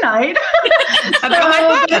going to be tonight. So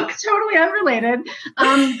that's totally unrelated.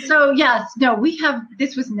 So yes, no,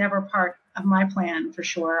 this was never part of my plan for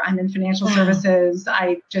sure. I'm in financial services.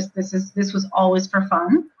 This was always for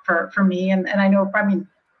fun for me. And I know,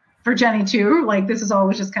 for Jenny too, like this is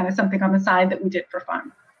always just kind of something on the side that we did for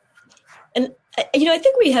fun. And, I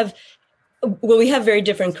think we have very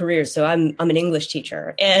different careers. So I'm an English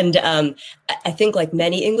teacher. And I think like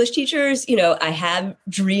many English teachers, I have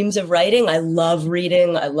dreams of writing. I love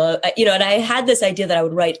reading. And I had this idea that I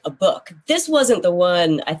would write a book. This wasn't the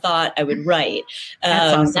one I thought I would write.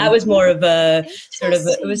 Awesome. That was more of a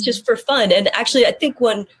it was just for fun. And actually, I think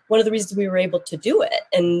one of the reasons we were able to do it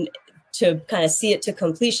and to kind of see it to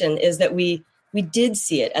completion is that we did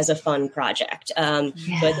see it as a fun project. But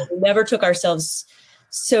we never took ourselves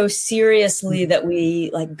so seriously that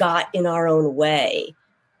we like got in our own way.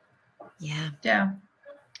 Yeah,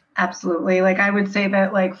 absolutely. Like I would say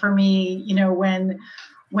that like for me,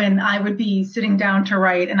 when I would be sitting down to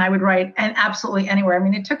write, and I would write and absolutely anywhere. I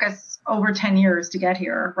mean, it took us over 10 years to get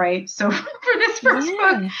here, right? So for this first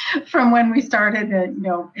book, from when we started,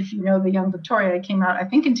 if you know The Young Victoria, it came out, I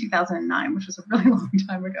think in 2009, which was a really long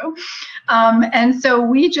time ago. And so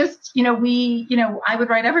we just, I would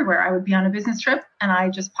write everywhere. I would be on a business trip and I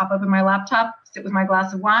just pop up in my laptop, sit with my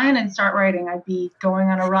glass of wine and start writing. I'd be going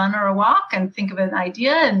on a run or a walk and think of an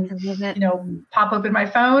idea and, pop up in my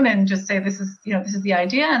phone and just say, this is the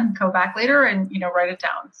idea, and go back later and, write it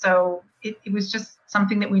down. So it was just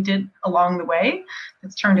something that we did along the way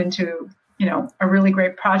that's turned into, a really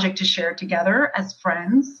great project to share together as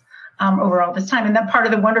friends over all this time. And that part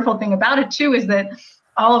of the wonderful thing about it too is that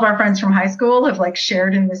all of our friends from high school have like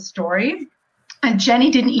shared in this story. And Jenny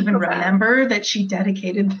didn't even remember that she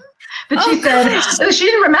dedicated, she said, she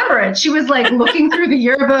didn't remember it. She was like looking through the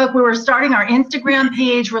yearbook. We were starting our Instagram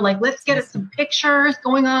page. We're like, let's get some pictures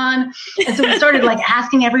going on. And so we started like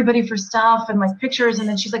asking everybody for stuff and like pictures. And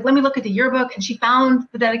then she's like, let me look at the yearbook. And she found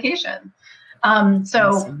the dedication.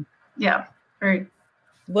 Awesome. Yeah, very.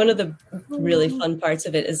 One of the really fun parts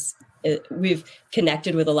of it is we've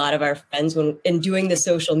connected with a lot of our friends in doing the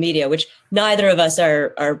social media, which neither of us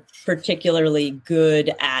are particularly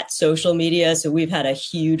good at social media. So we've had a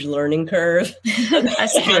huge learning curve of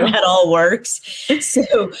how that all works.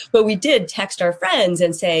 So, but we did text our friends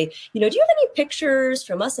and say, do you have any pictures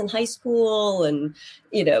from us in high school? And,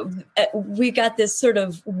 we got this sort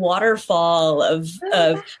of waterfall of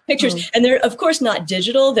pictures. And they're, of course, not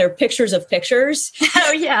digital. They're pictures of pictures.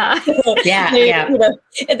 Oh, yeah.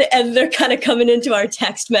 And they're kind of coming into our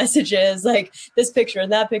text messages like this picture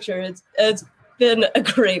and that picture. It's been a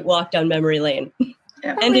great walk down memory lane.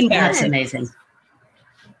 And embarrassing. That's amazing.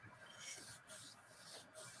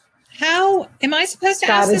 How am I supposed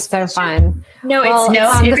to ask this? That is so fun. No,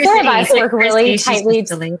 the 4 of us work really tightly.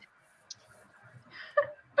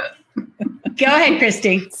 Go ahead,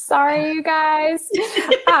 Christy. Sorry, you guys.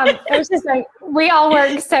 It was just like we all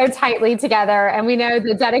work so tightly together, and we know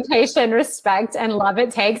the dedication, respect, and love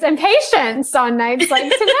it takes, and patience on nights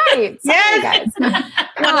like tonight. Yes.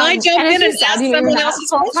 I jump in and ask someone else's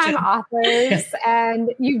full-time authors,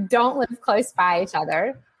 and you don't live close by each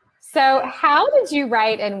other. So, how did you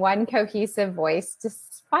write in one cohesive voice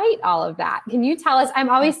despite all of that? Can you tell us? I'm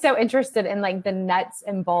always so interested in like the nuts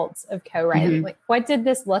and bolts of co-writing. Mm-hmm. Like, what did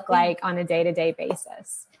this look like on a day-to-day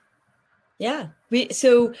basis? Yeah.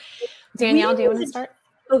 Danielle, do you want to start?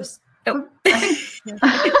 I'll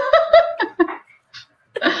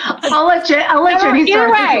let Jenny start. Either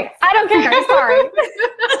way, I don't care. Sorry.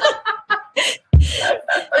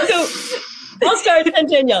 So I'll start and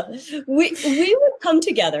Danielle. We would come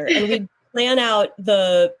together and we'd plan out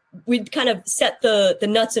we'd kind of set the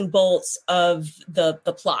nuts and bolts of the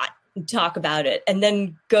plot and talk about it, and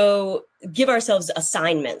then go give ourselves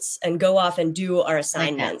assignments and go off and do our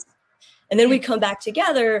assignments. And then we'd come back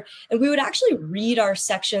together and we would actually read our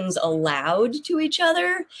sections aloud to each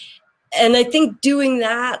other. And I think doing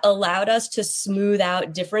that allowed us to smooth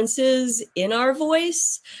out differences in our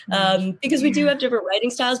voice, because we do have different writing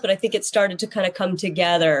styles, but I think it started to kind of come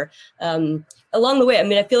together along the way. I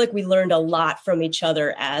mean, I feel like we learned a lot from each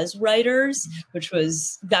other as writers,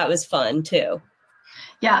 that was fun too.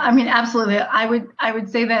 Yeah, I mean, absolutely. I would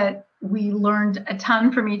say that we learned a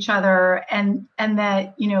ton from each other, and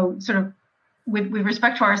that, sort of with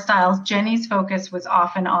respect to our styles, Jenny's focus was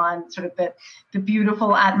often on sort of the beautiful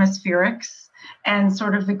atmospherics and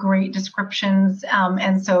sort of the great descriptions.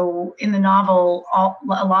 And so in the novel,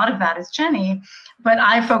 a lot of that is Jenny, but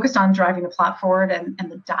I focused on driving the plot forward and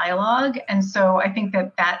the dialogue. And so I think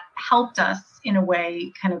that helped us in a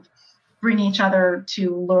way kind of bring each other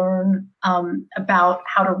to learn about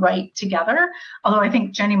how to write together. Although I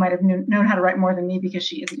think Jenny might have known how to write more than me because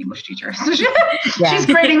she is an English teacher. So she's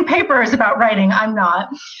grading papers about writing. I'm not.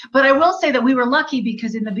 But I will say that we were lucky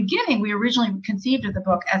because in the beginning, we originally conceived of the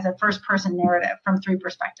book as a first-person narrative from 3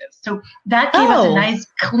 perspectives. So that gave us a nice,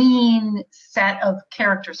 clean set of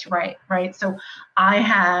characters to write, right? So I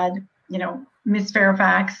had, Miss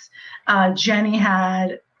Fairfax, Jenny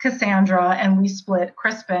had Cassandra, and we split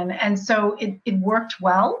Crispin. And so it worked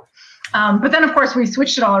well. But then, of course, we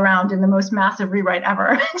switched it all around in the most massive rewrite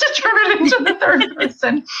ever to turn it into the 3rd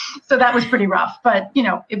person. So that was pretty rough, but,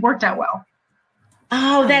 it worked out well.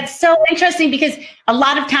 Oh, that's so interesting because a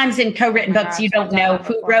lot of times in co-written books, you don't know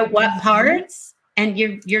who wrote what parts, and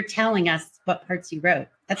you're telling us what parts you wrote.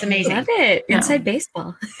 That's amazing. I love it. Inside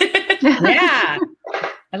baseball. Yeah,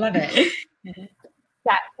 I love it.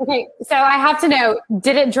 Yeah. Okay. So I have to know,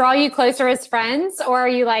 did it draw you closer as friends, or are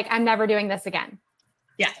you like, I'm never doing this again?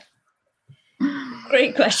 Yeah.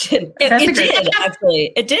 Great question. It did,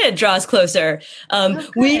 actually. It did draw us closer.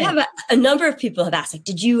 We have a number of people have asked, like,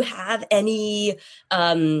 did you have any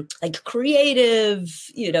like creative,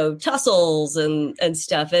 tussles and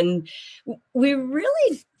stuff? And we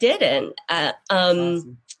really didn't.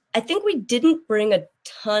 Awesome. I think we didn't bring a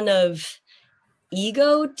ton of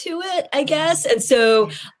ego to it, I guess. And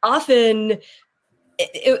so often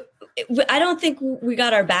I don't think we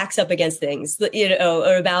got our backs up against things,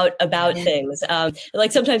 or about things.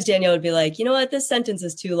 Like sometimes Danielle would be like, you know what, this sentence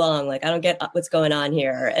is too long. Like, I don't get what's going on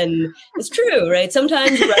here. And it's true, right?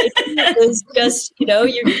 Sometimes writing is just, you got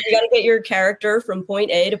to get your character from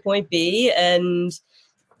point A to point B, and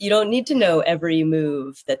you don't need to know every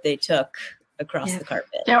move that they took across the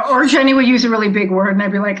carpet. Yeah, or Jenny would use a really big word and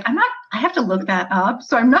I'd be like, I have to look that up,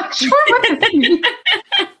 so I'm not sure what this means.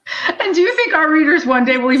 And do you think our readers one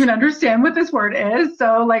day will even understand what this word is?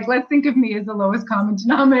 So let's think of me as the lowest common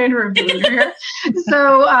denominator of the reader here.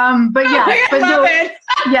 So, but yeah.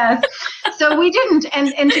 Yes. So we didn't.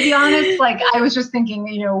 And to be honest, I was just thinking,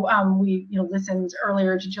 we, listened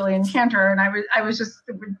earlier to Gillian Cantor, and I was just,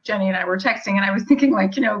 Jenny and I were texting, and I was thinking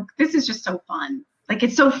this is just so fun.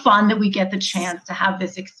 It's so fun that we get the chance to have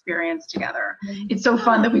this experience together. It's so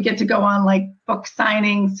fun that we get to go on book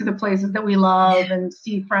signings to the places that we love and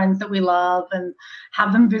see friends that we love and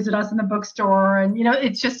have them visit us in the bookstore. And,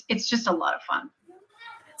 it's just a lot of fun.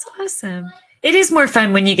 That's awesome. It is more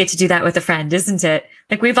fun when you get to do that with a friend, isn't it?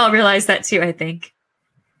 We've all realized that too, I think.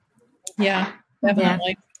 Yeah,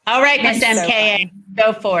 definitely. Yeah. All right, Miss MKA,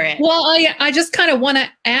 go for it. Well, I just kind of want to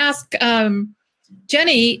ask,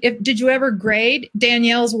 Jenny, did you ever grade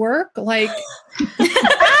Danielle's work?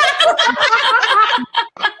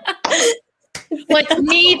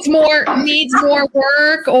 Needs more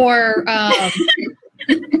work, or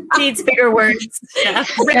needs bigger words. Yeah.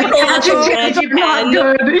 Red pencil.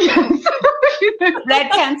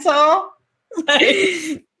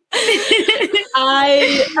 I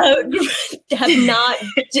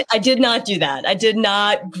did not do that. I did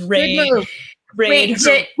not grade. Wait,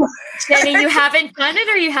 Jenny, you haven't done it,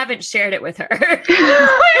 or you haven't shared it with her?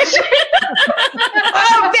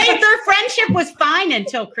 Oh, their friendship was fine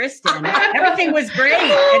until Kristen. Everything was great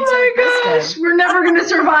until Kristen. We're never going to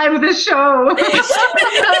survive this show. It was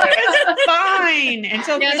fine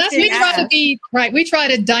until Kristen. We try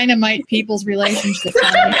to dynamite people's relationships.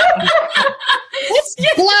 Let's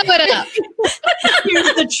blow it up.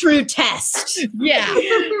 Here's the true test. Yeah.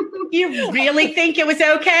 You really think it was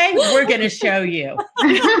okay? We're going to show you.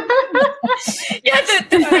 Yeah,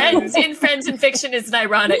 the friends in Friends and Fiction is an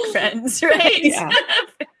ironic friends, right? Yeah.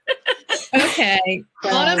 Okay.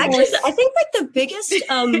 I think the biggest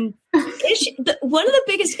issue, one of the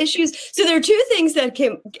biggest issues. So there are 2 things that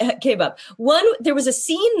came up. One, there was a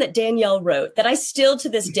scene that Danielle wrote that I still to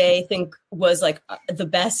this day think was the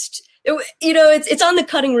best. It's on the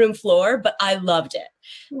cutting room floor, but I loved it.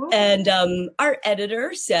 Whoa. And our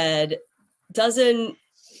editor said, it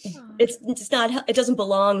doesn't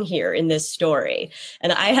belong here in this story.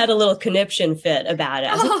 And I had a little conniption fit about it.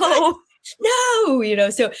 I was no,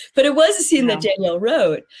 but it was a scene that Danielle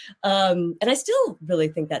wrote. And I still really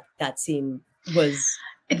think that scene was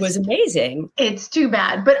amazing. It's too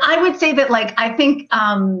bad. But I would say that I think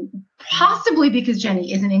possibly because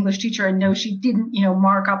Jenny is an English teacher and no, she didn't,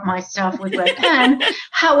 mark up my stuff with red pen.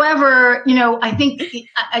 However, I think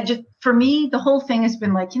for me, the whole thing has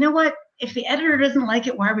been you know what? if the editor doesn't like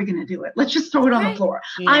it, why are we going to do it? Let's just throw it on the floor.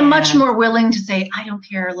 Yeah. I'm much more willing to say, I don't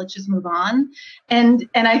care. Let's just move on. And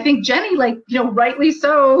I think Jenny, like, rightly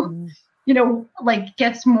so,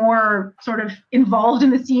 gets more sort of involved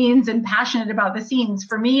in the scenes and passionate about the scenes.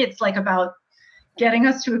 For me, it's like about getting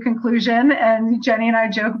us to a conclusion. And Jenny and I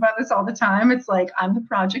joke about this all the time. It's like, I'm the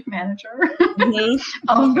project manager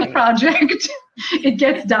of the project. It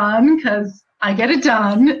gets done because I get it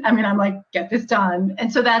done. I mean, I'm like, get this done.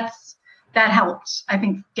 And so that helped, I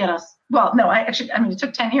think, get us. Well, no, it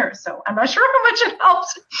took 10 years, so I'm not sure how much it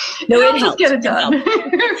helped. No, it helped. Get it done.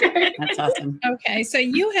 Okay. That's awesome. Okay, so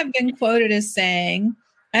you have been quoted as saying,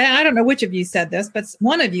 and I don't know which of you said this, but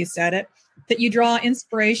one of you said it, that you draw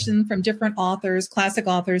inspiration from different authors, classic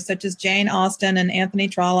authors such as Jane Austen and Anthony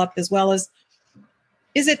Trollope, as well as,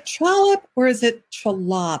 is it Trollope or is it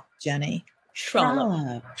Trollope, Jenny?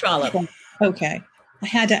 Trollope. Okay, I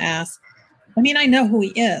had to ask. I mean, I know who he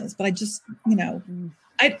is, but I just,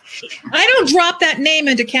 I don't drop that name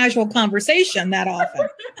into casual conversation that often.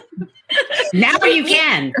 Now you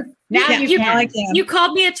can. Now you can. You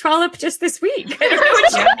called me a trollop just this week.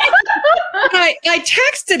 I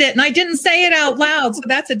texted it and I didn't say it out loud, so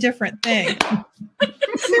that's a different thing.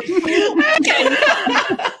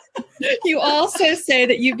 You also say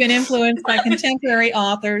that you've been influenced by contemporary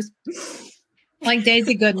authors like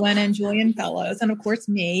Daisy Goodwin and Julian Fellowes, and of course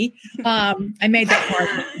me. I made that part.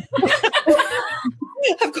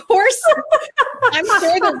 Of course, I'm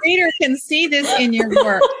sure the reader can see this in your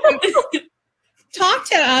work. Talk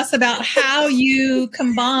to us about how you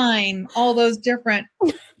combine all those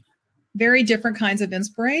very different kinds of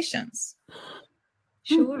inspirations.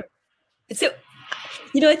 Sure. So,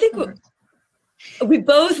 I think we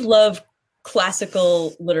both love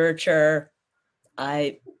classical literature.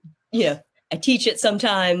 I teach it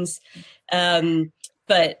sometimes,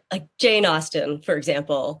 but like Jane Austen, for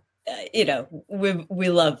example, we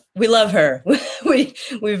love her.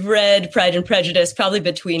 We've read Pride and Prejudice probably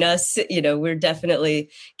between us. We're definitely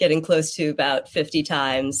getting close to about 50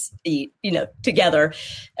 times, together,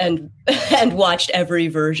 and watched every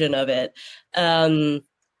version of it. I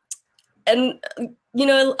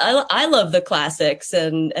love the classics,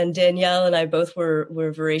 and Danielle and I both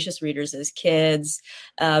were voracious readers as kids.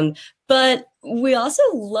 But we also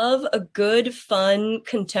love a good, fun,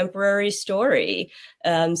 contemporary story,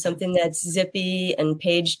 something that's zippy and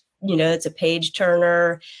it's a page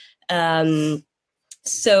turner.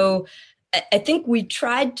 So I think we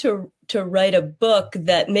tried to write a book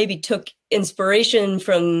that maybe took inspiration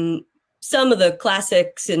from some of the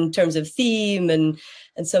classics in terms of theme and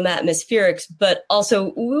some atmospherics, but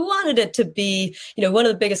also we wanted it to be, one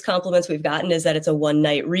of the biggest compliments we've gotten is that it's a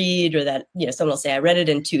one-night read, or that, someone will say, I read it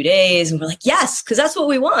in 2 days. And we're like, yes, because that's what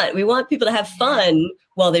we want. We want people to have fun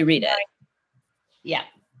while they read it. Yeah.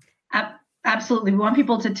 Absolutely. We want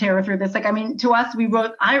people to tear through this. To us, we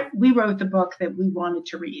wrote the book that we wanted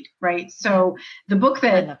to read, right? So the book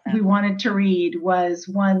that we wanted to read was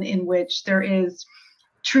one in which there's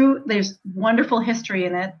wonderful history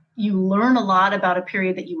in it. You learn a lot about a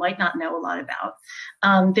period that you might not know a lot about.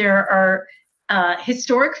 There are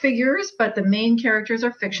historic figures, but the main characters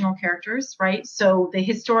are fictional characters, right? So the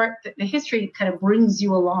history kind of brings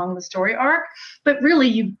you along the story arc, but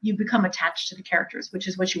really you become attached to the characters, which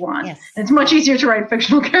is what you want. Yes. And it's much easier to write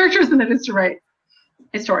fictional characters than it is to write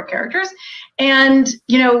historic characters. And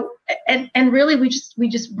and really we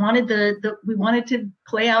just wanted we wanted to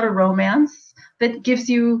play out a romance that gives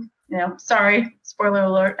you, sorry, spoiler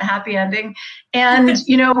alert, a happy ending. And,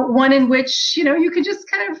 one in which, you can just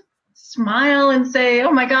kind of smile and say,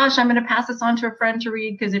 oh my gosh, I'm going to pass this on to a friend to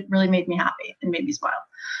read because it really made me happy and made me smile.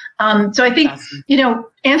 So I think, awesome.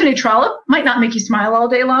 Anthony Trollope might not make you smile all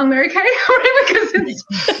day long, Mary Kay, right? Because it's,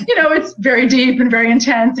 it's very deep and very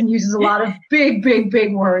intense and uses a lot of big, big,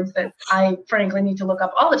 big words that I frankly need to look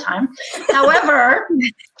up all the time. However,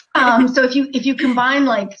 so if you combine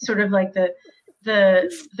like sort of like the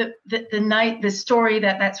story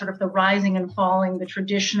that sort of the rising and falling, the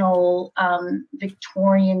traditional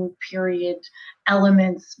Victorian period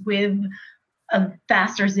elements with a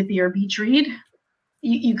faster, zippier beach read,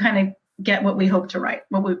 you kind of get what we hope to write,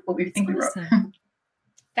 what we think we wrote.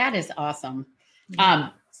 That is awesome.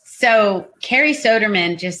 So Carrie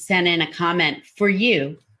Soderman just sent in a comment for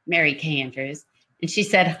you, Mary Kay Andrews, and she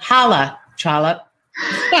said, "Holla, Trollope."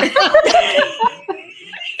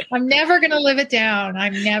 I'm never going to live it down.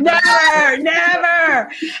 Never.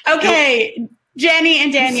 Okay, Jenny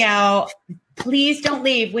and Danielle, please don't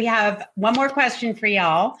leave. We have one more question for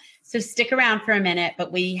y'all. So stick around for a minute,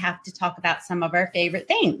 but we have to talk about some of our favorite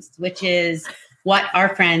things, which is what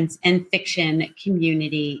our friends and fiction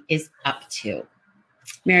community is up to.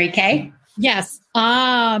 Mary Kay? Yes.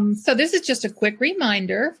 So this is just a quick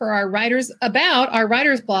reminder for our writers about our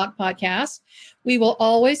Writer's Block podcast. We will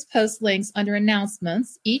always post links under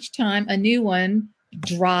announcements each time a new one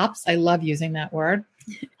drops. I love using that word.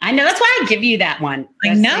 I know. That's why I give you that one.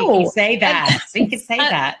 I know. So you can say that. So you can say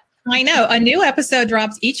that. I know. A new episode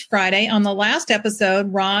drops each Friday. On the last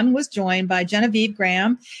episode, Ron was joined by Genevieve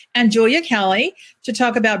Graham and Julia Kelly to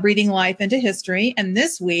talk about breathing life into history. And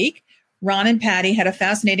this week, Ron and Patty had a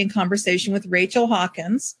fascinating conversation with Rachel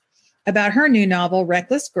Hawkins about her new novel,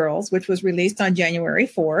 Reckless Girls, which was released on January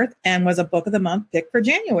 4th and was a Book of the Month pick for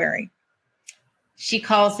January. She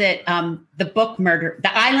calls it the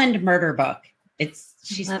Island Murder Book.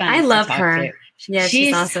 She's fun. I love her. To. Yeah,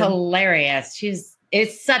 she's awesome. Hilarious.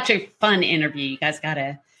 It's such a fun interview. You guys got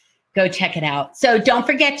to go check it out. So don't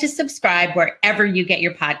forget to subscribe wherever you get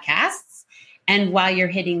your podcasts. And while you're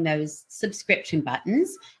hitting those subscription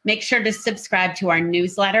buttons, make sure to subscribe to our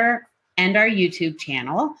newsletter and our YouTube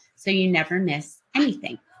channel so you never miss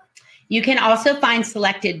anything. You can also find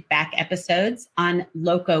selected back episodes on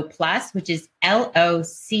Loco Plus, which is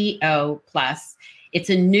LOCO Plus. It's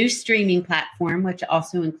a new streaming platform, which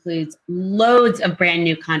also includes loads of brand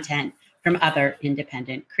new content from other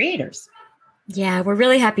independent creators. Yeah, we're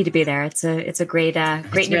really happy to be there. It's a great new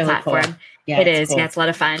really platform. Cool. Yeah, it is. Cool. Yeah, it's a lot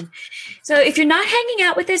of fun. So if you're not hanging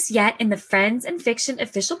out with us yet in the Friends and Fiction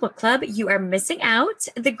official book club, you are missing out.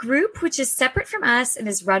 The group, which is separate from us and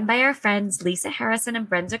is run by our friends Lisa Harrison and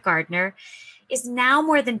Brenda Gardner, is now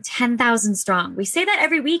more than 10,000 strong. We say that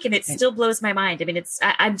every week and it still blows my mind. I mean,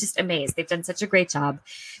 I'm just amazed. They've done such a great job.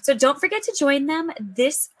 So don't forget to join them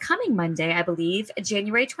this coming Monday, I believe,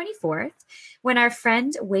 January 24th, when our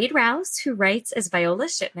friend Wade Rouse, who writes as Viola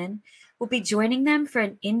Shipman, will be joining them for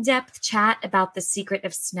an in-depth chat about The Secret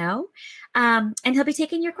of Snow. And he'll be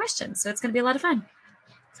taking your questions. So it's going to be a lot of fun.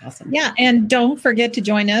 It's awesome. Yeah. And don't forget to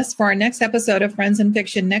join us for our next episode of Friends and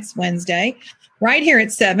Fiction next Wednesday, right here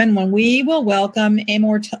at 7, when we will welcome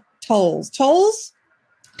Amor Towles. Towles?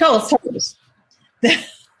 Towles.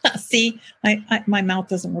 See, my mouth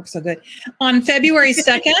doesn't work so good. On February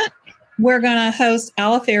 2nd, we're going to host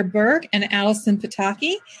Alafair Burke and Allison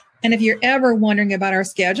Pataki. And if you're ever wondering about our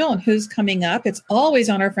schedule and who's coming up, it's always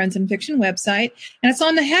on our Friends and Fiction website, and it's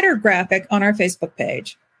on the header graphic on our Facebook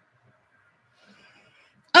page.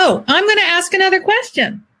 Oh, I'm going to ask another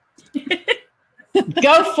question.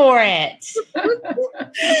 Go for it.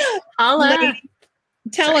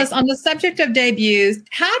 Tell us, on the subject of debuts,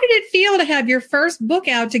 how did it feel to have your first book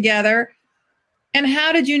out together, and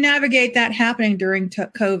how did you navigate that happening during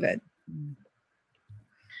COVID?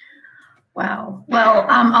 Wow. Well,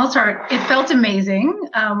 I'll start. It felt amazing.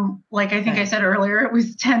 Like I think I said earlier, it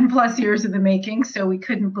was 10 plus years in the making, so we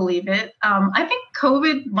couldn't believe it. I think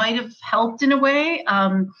COVID might have helped in a way.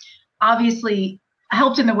 Obviously,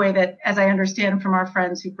 helped in the way that, as I understand from our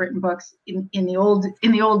friends who've written books, in the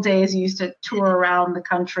old days, you used to tour around the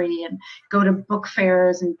country and go to book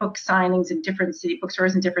fairs and book signings in different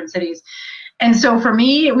bookstores in different cities. And so for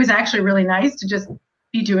me, it was actually really nice to just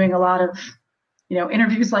be doing a lot of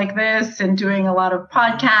interviews like this and doing a lot of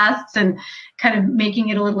podcasts and kind of making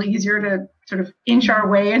it a little easier to sort of inch our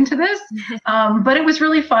way into this. But it was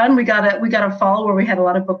really fun. We got a fall where we had a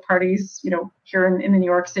lot of book parties, here in the New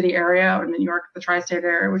York City area or in the tri-state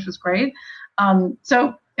area, which was great.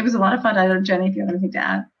 So it was a lot of fun. I don't know, Jenny, if you have anything to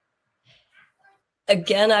add.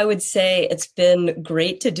 Again, I would say it's been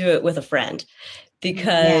great to do it with a friend,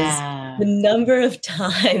 because the number of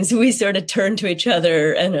times we sort of turn to each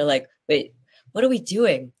other and are like, wait, what are we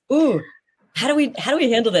doing? Ooh, how do we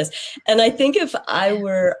handle this? And I think if I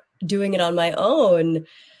were doing it on my own,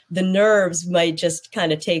 the nerves might just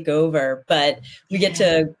kind of take over, but we get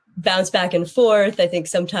to bounce back and forth. I think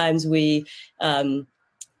sometimes we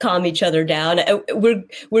calm each other down.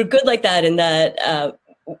 We're good like that, in that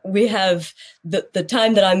we have the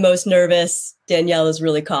time that I'm most nervous, Danielle is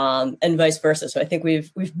really calm, and vice versa. So I think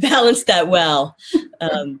we've balanced that well.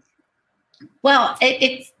 Well,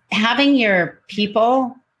 it's having your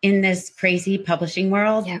people in this crazy publishing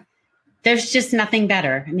world. Yeah. There's just nothing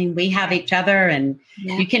better. I mean, we have each other, and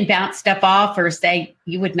you can bounce stuff off or say,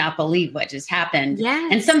 you would not believe what just happened. Yeah.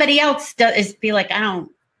 And somebody else be like, I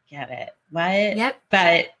don't get it. What? Yep.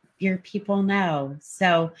 But your people know.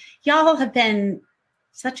 So y'all have been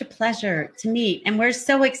such a pleasure to meet, and we're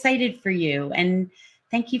so excited for you. And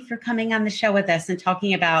thank you for coming on the show with us and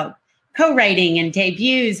talking about co-writing and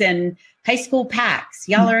debuts and high school packs.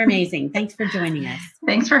 Y'all are amazing. Thanks for joining us.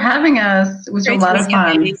 Thanks for having us. It was a lot of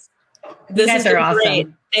fun. You guys are awesome. Great.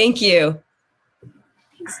 Thank you.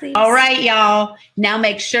 Thanks, all right, y'all. Now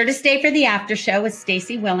make sure to stay for the after show with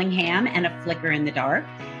Stacey Willingham and A Flicker in the Dark.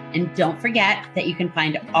 And don't forget that you can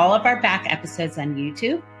find all of our back episodes on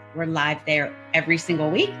YouTube. We're live there every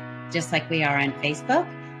single week, just like we are on Facebook.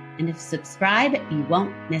 And if you subscribe, you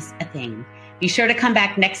won't miss a thing. Be sure to come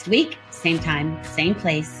back next week, same time, same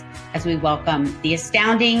place, as we welcome the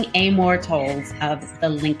astounding immortals of the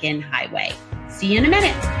Lincoln Highway. See you in a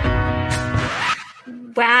minute.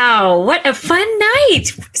 Wow, what a fun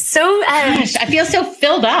night. So Gosh, I feel so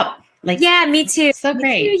filled up. Yeah, me too. So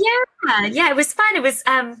great. Me too. Yeah, it was fun. It was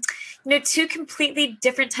two completely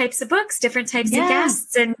different types of books, different types of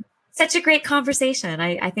guests, and such a great conversation,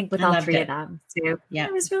 I think, with all three of them. So yeah,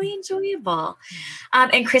 it was really enjoyable.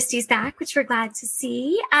 And Christy's back, which we're glad to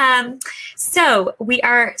see. So we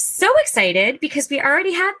are so excited because we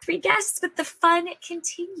already had 3 guests, but the fun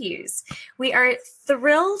continues. We are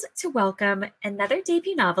thrilled to welcome another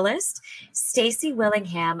debut novelist, Stacy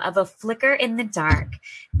Willingham of A Flicker in the Dark,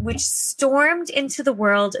 which stormed into the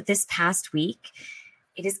world this past week.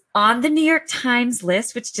 It is on the New York Times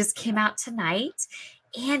list, which just came out tonight.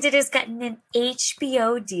 And it has gotten an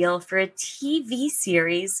HBO deal for a TV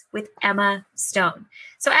series with Emma Stone.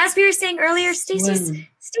 So as we were saying earlier, Stacey,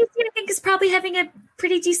 I think, is probably having a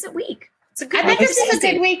pretty decent week. It's a good I think this is a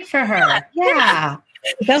good week for her. Yeah.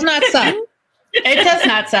 It does not suck. It does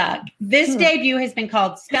not suck. This debut has been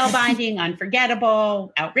called spellbinding,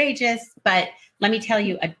 unforgettable, outrageous. But let me tell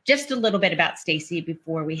you just a little bit about Stacy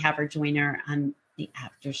before we have her join her on the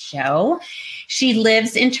after show. She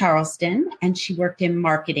lives in Charleston and she worked in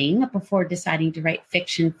marketing before deciding to write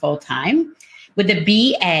fiction full time with a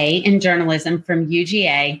BA in journalism from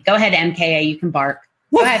UGA. Go ahead, MKA, you can bark.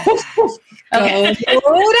 Go ahead. Okay.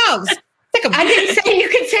 Go dogs. I didn't say you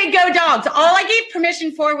could say go dogs. All I gave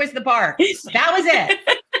permission for was the bark. That was it.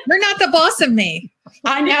 You're not the boss of me.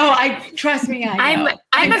 I know. Trust me. I'm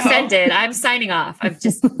offended. I'm signing off. I'm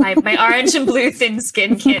just my orange and blue thin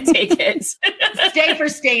skin can't take it. Stay for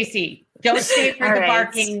Stacy. Don't stay for the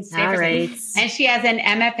barking. Stay for Stacy. And she has an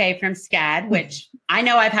MFA from SCAD, which I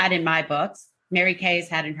know I've had in my books. Mary Kay has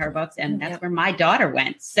had in her books, and that's where my daughter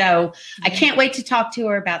went. So I can't wait to talk to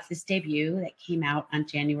her about this debut that came out on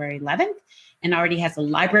January 11th and already has a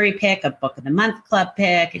library pick, a book of the month club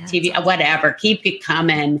pick, a TV, whatever. Keep it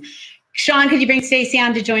coming. Sean, could you bring Stacy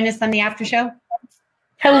on to join us on the after show?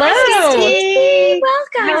 Hello. Hi,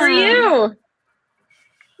 welcome. How are you?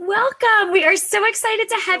 Welcome. We are so excited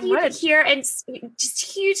to have you here, and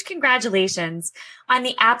just huge congratulations on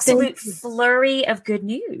the absolute flurry of good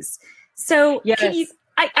news. So can you,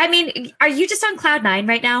 I mean, are you just on cloud 9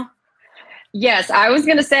 right now? Yes, I was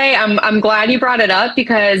going to say, I'm glad you brought it up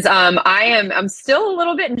because I'm still a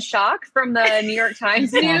little bit in shock from the New York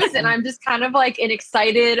Times news, and I'm just kind of like an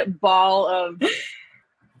excited ball of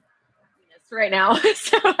right now.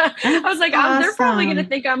 So I was like, they're probably going to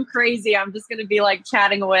think I'm crazy. I'm just going to be like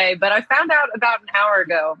chatting away. But I found out about an hour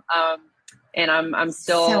ago. And I'm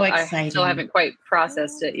still, so I still haven't quite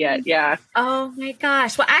processed it yet. Yeah. Oh my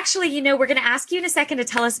gosh. Well, actually, we're going to ask you in a second to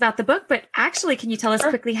tell us about the book, but actually, can you tell us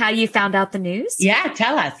quickly how you found out the news? Yeah,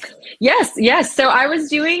 tell us. Yes. So I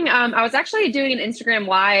was actually doing an Instagram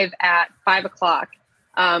live at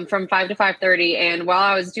 5:00, from 5 to 5:30. And while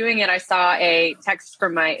I was doing it, I saw a text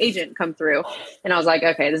from my agent come through, and I was like,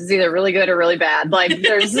 okay, this is either really good or really bad. Like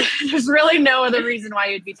there's really no other reason why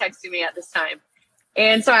you'd be texting me at this time.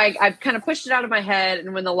 And so I kind of pushed it out of my head.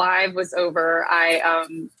 And when the live was over,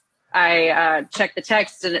 I checked the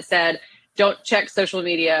text and it said, don't check social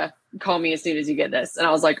media. Call me as soon as you get this. And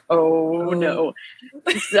I was like, oh. No.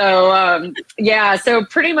 So, so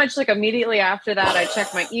pretty much like immediately after that, I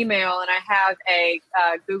checked my email and I have a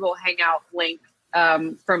Google Hangout link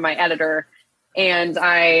from my editor. And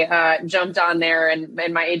I jumped on there, and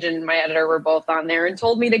my agent and my editor were both on there and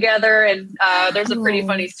told me together. And there's a pretty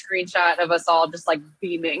funny screenshot of us all just like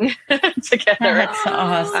beaming together. That's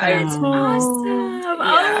awesome.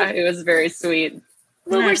 Yeah, it was very sweet.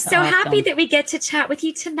 Well, we're so happy that we get to chat with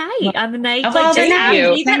you tonight on the night. Thank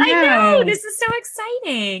you. I know. This is so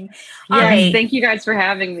exciting. All right. Thank you guys for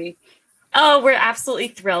having me. Oh, we're absolutely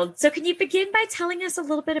thrilled. So can you begin by telling us a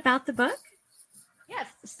little bit about the book? Yes.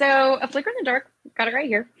 So A Flicker in the Dark, got it right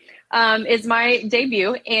here, is my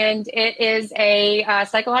debut. And it is a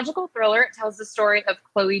psychological thriller. It tells the story of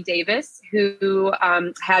Chloe Davis, who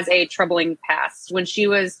has a troubling past. When she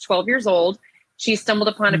was 12 years old, she stumbled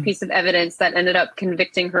upon a piece of evidence that ended up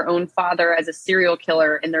convicting her own father as a serial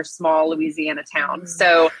killer in their small Louisiana town.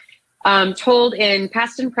 So told in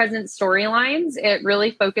past and present storylines, it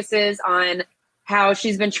really focuses on how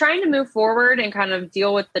she's been trying to move forward and kind of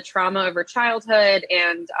deal with the trauma of her childhood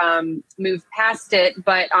and move past it.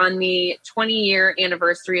 But on the 20-year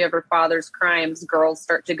anniversary of her father's crimes, girls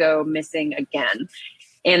start to go missing again.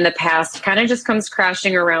 and the past kind of just comes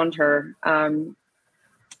crashing around her.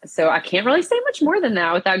 So I can't really say much more than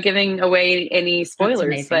that without giving away any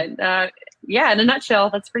spoilers. But yeah, in a nutshell,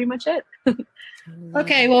 that's pretty much it.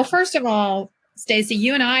 Okay. Well, first of all, Stacy,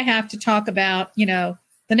 you and I have to talk about,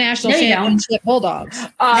 the national championship Bulldogs.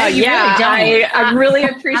 I really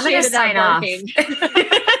appreciated that barking.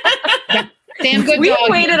 Damn good. We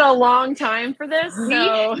waited a long time for this.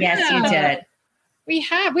 So. Yes, you did. We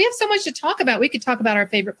have so much to talk about. We could talk about our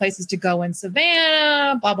favorite places to go in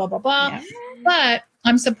Savannah, blah, blah, blah, blah. Yeah. But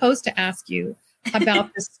I'm supposed to ask you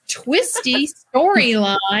about this twisty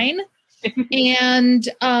storyline. And,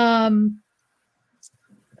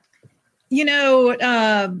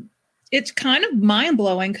 it's kind of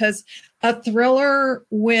mind-blowing because a thriller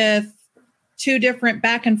with two different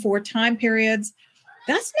back and forth time periods,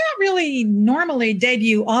 that's not really normally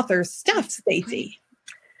debut author stuff, Stacey.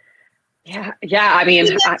 Yeah. I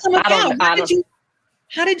mean,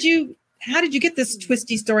 how did you get this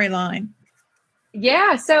twisty storyline?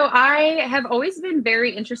 Yeah. So I have always been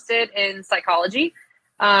very interested in psychology.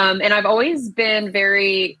 And I've always kind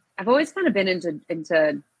of been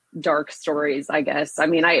into dark stories, I guess. I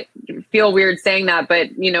mean, I feel weird saying that, but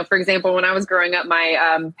for example, when I was growing up,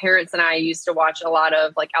 my parents and I used to watch a lot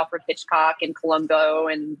of like Alfred Hitchcock and Columbo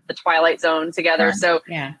and The Twilight Zone together. So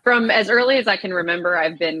from as early as I can remember,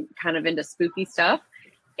 I've been kind of into spooky stuff.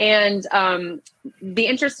 And the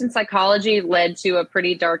interest in psychology led to a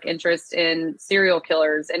pretty dark interest in serial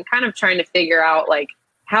killers and kind of trying to figure out like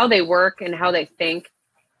how they work and how they think.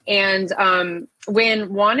 And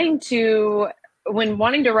when wanting to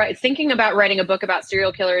write, thinking about writing a book about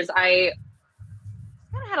serial killers, I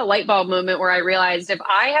kind of had a light bulb moment where I realized if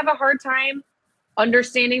I have a hard time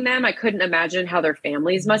understanding them, I couldn't imagine how their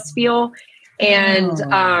families must feel. And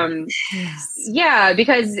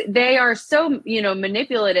because they are so,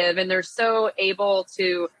 manipulative, and they're so able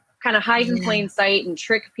to kind of hide in plain sight and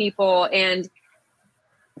trick people. And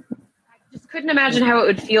just couldn't imagine how it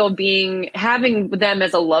would feel having them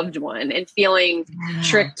as a loved one and feeling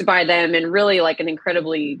tricked by them in really like an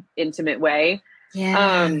incredibly intimate way.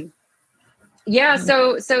 So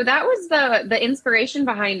that was the inspiration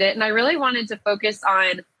behind it. And I really wanted to focus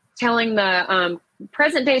on telling the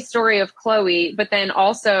present day story of Chloe, but then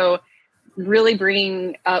also really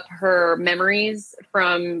bringing up her memories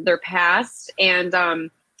from their past. And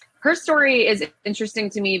her story is interesting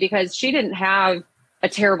to me because she didn't have a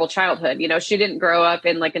terrible childhood. She didn't grow up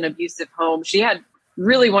in like an abusive home. She had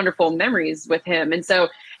really wonderful memories with him. And so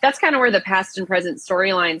that's kind of where the past and present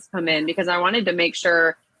storylines come in, because I wanted to make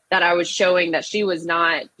sure that I was showing that she was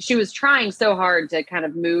trying so hard to kind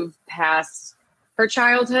of move past her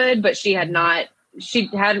childhood, but she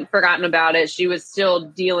hadn't forgotten about it. She was still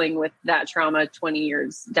dealing with that trauma 20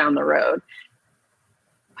 years down the road.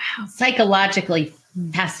 Wow. Psychologically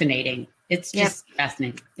fascinating. It's just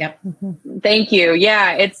fascinating. Yep. Thank you.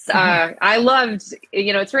 Yeah. It's, I loved,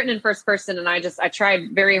 it's written in first person, and I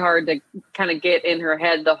tried very hard to kind of get in her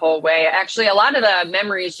head the whole way. Actually, a lot of the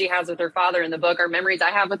memories she has with her father in the book are memories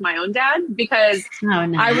I have with my own dad, because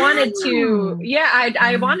I wanted to,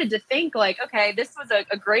 I wanted to think like, okay, this was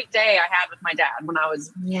a great day I had with my dad when I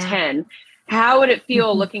was 10. How would it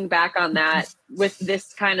feel looking back on that with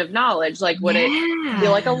this kind of knowledge? Like, would it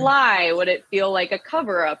feel like a lie? Would it feel like a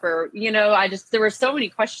cover up? Or, there were so many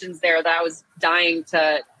questions there that I was dying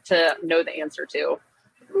to know the answer to.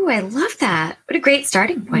 Ooh, I love that. What a great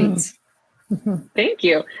starting point. Thank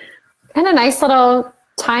you. And a nice little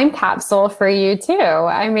time capsule for you too.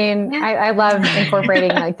 I mean, I love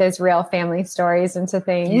incorporating like those real family stories into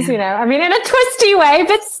things, I mean, in a twisty way,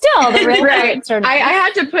 but still the real right. I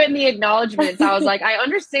had to put in the acknowledgments. I was like, I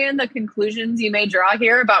understand the conclusions you may draw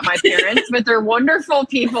here about my parents, but they're wonderful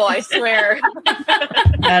people, I swear.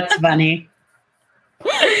 That's funny.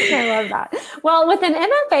 I love that. Well, with an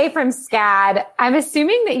MFA from SCAD, I'm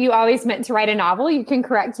assuming that you always meant to write a novel. You can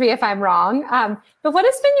correct me if I'm wrong. But what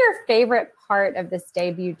has been your favorite part of this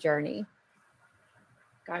debut journey?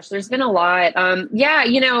 Gosh, there's been a lot.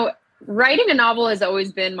 Writing a novel has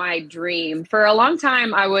always been my dream. For a long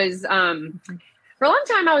time, I was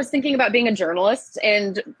thinking about being a journalist.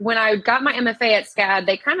 And when I got my MFA at SCAD,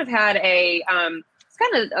 they kind of had a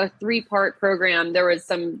 3-part program. There was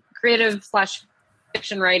some creative /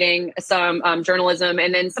 fiction writing, some journalism,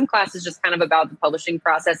 and then some classes just kind of about the publishing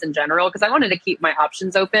process in general, because I wanted to keep my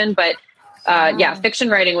options open. But fiction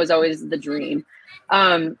writing was always the dream.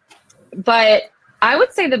 But I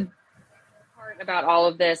would say the part about all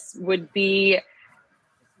of this would be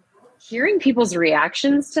hearing people's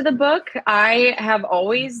reactions to the book. I have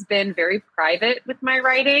always been very private with my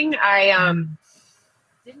writing.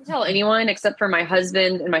 Didn't tell anyone except for my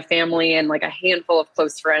husband and my family and like a handful of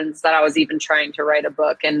close friends that I was even trying to write a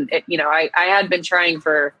book. And it, you know, I had been trying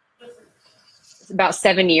for about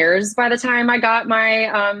 7 years by the time I got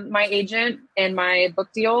my my agent and my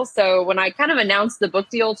book deal. So when I kind of announced the book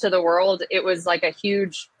deal to the world, it was like a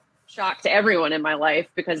huge shock to everyone in my life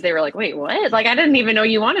because they were like, "Wait, what? Like I didn't even know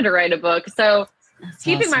you wanted to write a book." So That's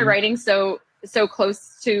keeping awesome. my writing so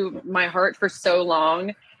close to my heart for so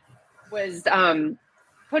long was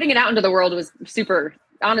putting it out into the world was super,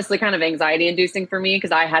 honestly, kind of anxiety inducing for me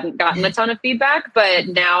because I hadn't gotten a ton of feedback. But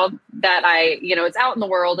now that it's out in the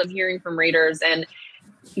world, I'm hearing from readers and,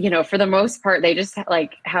 for the most part, they just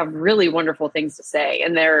like have really wonderful things to say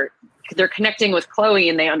and they're connecting with Chloe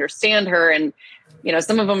and they understand her. And,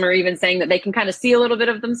 some of them are even saying that they can kind of see a little bit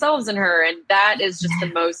of themselves in her. And that is just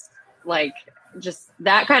the most just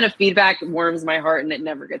that kind of feedback warms my heart and it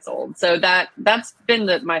never gets old. So that's been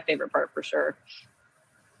my favorite part for sure.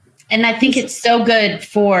 And I think it's so good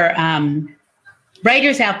for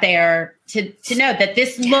writers out there to know that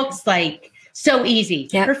this looks like so easy.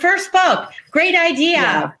 Yep. Her first book, great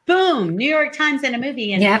idea, boom, New York Times and a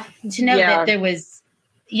movie. And to know that there was,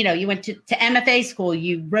 you went to MFA school,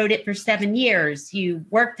 you wrote it for 7 years, you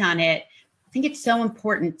worked on it. I think it's so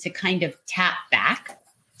important to kind of tap back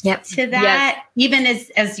to that, even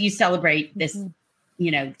as you celebrate this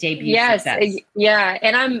debut success. Yeah.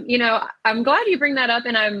 And I'm glad you bring that up.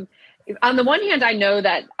 And I'm, on the one hand, I know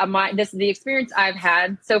that the experience I've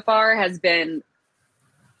had so far has been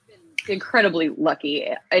incredibly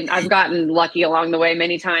lucky, and I've gotten lucky along the way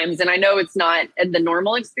many times. And I know it's not the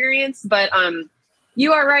normal experience, but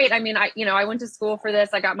you are right. I mean, I went to school for this.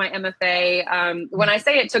 I got my MFA. When I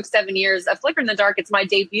say it took 7 years, A Flicker in the Dark, it's my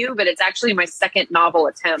debut, but it's actually my second novel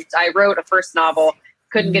attempt. I wrote a first novel,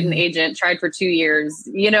 couldn't get an agent, tried for 2 years.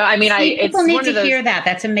 People need to hear that.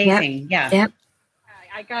 That's amazing. Yep.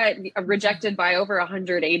 I got rejected by over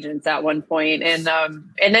 100 agents at one point. And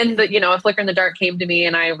then A Flicker in the Dark came to me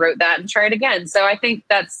and I wrote that and tried again. So I think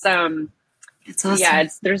that's awesome. Yeah,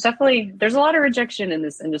 there's a lot of rejection in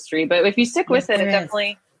this industry, but if you stick with it,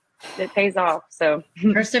 it pays off. So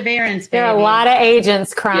perseverance. There are a lot of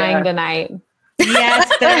agents crying tonight.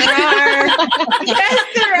 Yes, there are. Yes,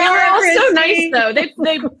 there they are. Were all Christy. so nice, though.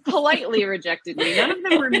 They politely rejected me. None of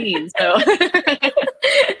them were mean. So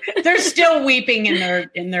they're still weeping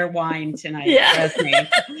in their wine tonight. Yeah. Trust me.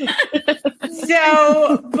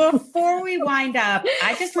 So before we wind up,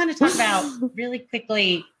 I just want to talk about really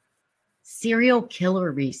quickly serial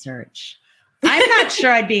killer research. I'm not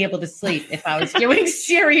sure I'd be able to sleep if I was doing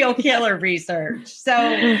serial killer research. So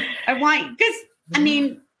I want, because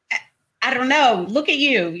I don't know. Look at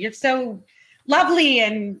you. You're so lovely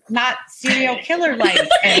and not serial killer like.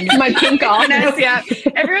 And my pink office. Yeah.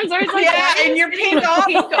 Everyone's always like, and your pink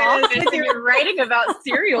office. And you're writing about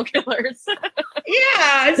serial killers.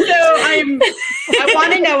 Yeah. So I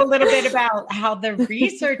want to know a little bit about how the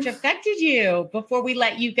research affected you before we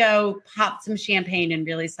let you go pop some champagne and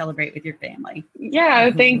really celebrate with your family.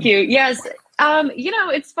 Yeah. Thank you. Yes.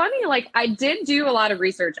 It's funny. Like I did do a lot of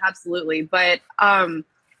research. Absolutely. But,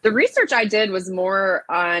 the research I did was more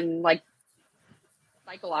on like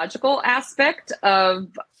psychological aspect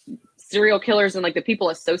of serial killers and like the people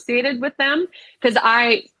associated with them. Because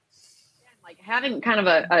having kind of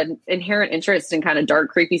an inherent interest in kind of dark,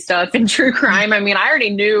 creepy stuff and true crime. I mean, I already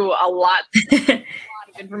knew a lot of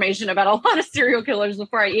information about a lot of serial killers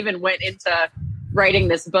before I even went into writing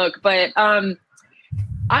this book. But I'm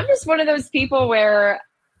just one of those people where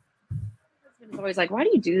it's always like, why do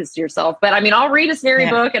you do this to yourself? But I'll read a scary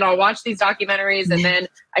book and I'll watch these documentaries and then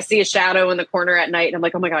I see a shadow in the corner at night and I'm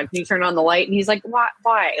like, oh my God, can you turn on the light? And he's like, why?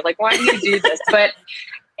 Like, why do you do this? But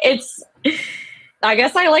I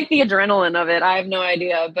guess I like the adrenaline of it. I have no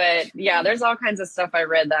idea. But yeah, there's all kinds of stuff I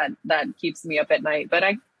read that keeps me up at night, but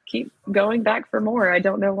I keep going back for more. I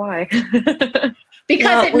don't know why.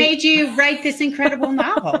 Because it made you write this incredible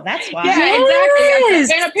novel. That's why. Yeah,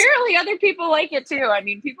 exactly. And apparently other people like it too.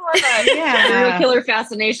 People have a serial killer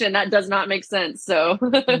fascination. That does not make sense. So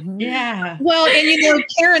yeah. Well, and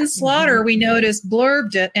Karen Slaughter, we noticed,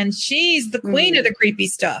 blurbed it, and she's the queen of the creepy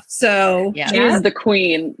stuff. So she is the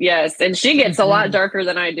queen. Yes. And she gets a lot darker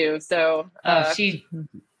than I do. So I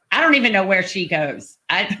don't even know where she goes.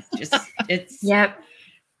 Yep.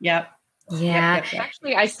 Yeah.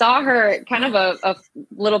 Actually, I saw her kind of a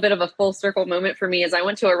little bit of a full circle moment for me as I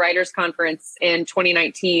went to a writers conference in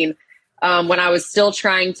 2019 when I was still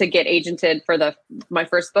trying to get agented for my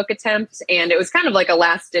first book attempt. And it was kind of like a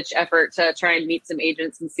last ditch effort to try and meet some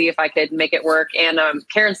agents and see if I could make it work. And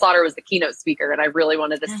Karen Slaughter was the keynote speaker and I really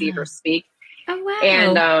wanted to see her speak. Oh, wow.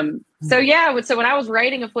 And so when I was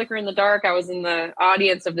writing A Flicker in the Dark, I was in the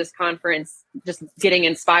audience of this conference, just getting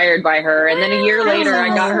inspired by her. And then a year later, I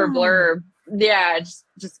got her blurb. Yeah,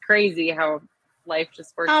 just crazy how life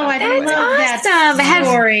just works out. I love that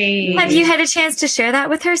story. Have you had a chance to share that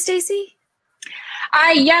with her, Stacey?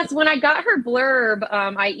 Yes, when I got her blurb,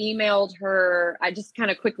 I emailed her. I just kind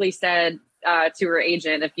of quickly said to her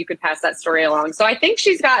agent, if you could pass that story along. So I think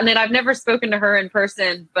she's gotten it. I've never spoken to her in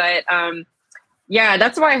person, but yeah,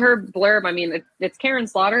 that's why her blurb, I mean, it's Karen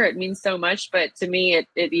Slaughter. It means so much, but to me,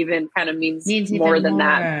 it even kind of means more than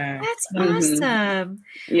that. That's awesome.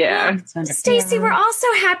 Yeah. Well, Stacey, we're all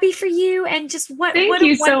so happy for you, and just Thank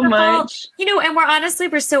you so much.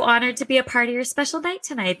 And we're so honored to be a part of your special night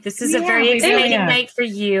tonight. This is a very exciting night for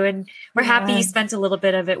you, and we're happy you spent a little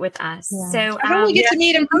bit of it with us. Yeah. So I hope we get to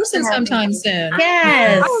meet in person sometime soon.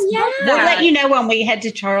 Yes. Oh, yeah. We'll let you know when we head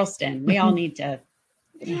to Charleston. We all need to.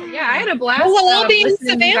 Yeah, I had a blast. Well, we'll all be in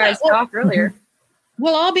Savannah. Talk earlier.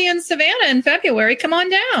 We'll all be in Savannah in February. Come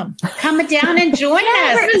on down. Come down and join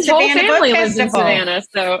us. His whole family lives in Savannah,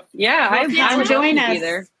 so I'm join us.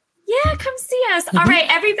 there. Yeah, come see us. All right,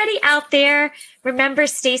 everybody out there, remember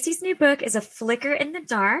Stacey's new book is A Flicker in the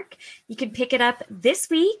Dark. You can pick it up this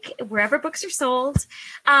week wherever books are sold.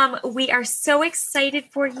 We are so excited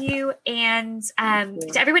for you. And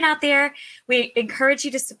to everyone out there, we encourage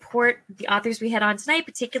you to support the authors we had on tonight,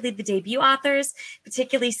 particularly the debut authors,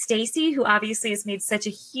 particularly Stacey, who obviously has made such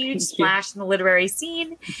a huge splash in the literary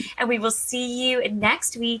scene. And we will see you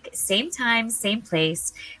next week, same time, same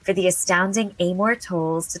place, for the astounding Amor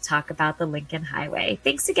Tolls to talk about the Lincoln Highway.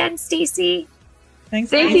 Thanks again, Stacey.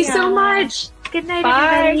 Thank you so much. Good night,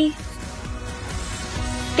 Bye. everybody.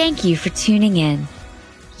 Thank you for tuning in.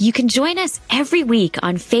 You can join us every week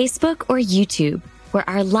on Facebook or YouTube, where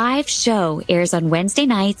our live show airs on Wednesday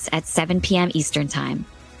nights at 7 p.m. Eastern Time.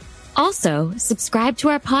 Also, subscribe to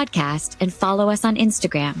our podcast and follow us on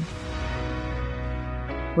Instagram.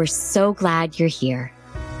 We're so glad you're here.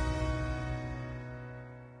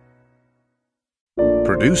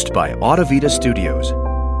 Produced by Audavita Studios.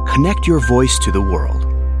 Connect your voice to the world.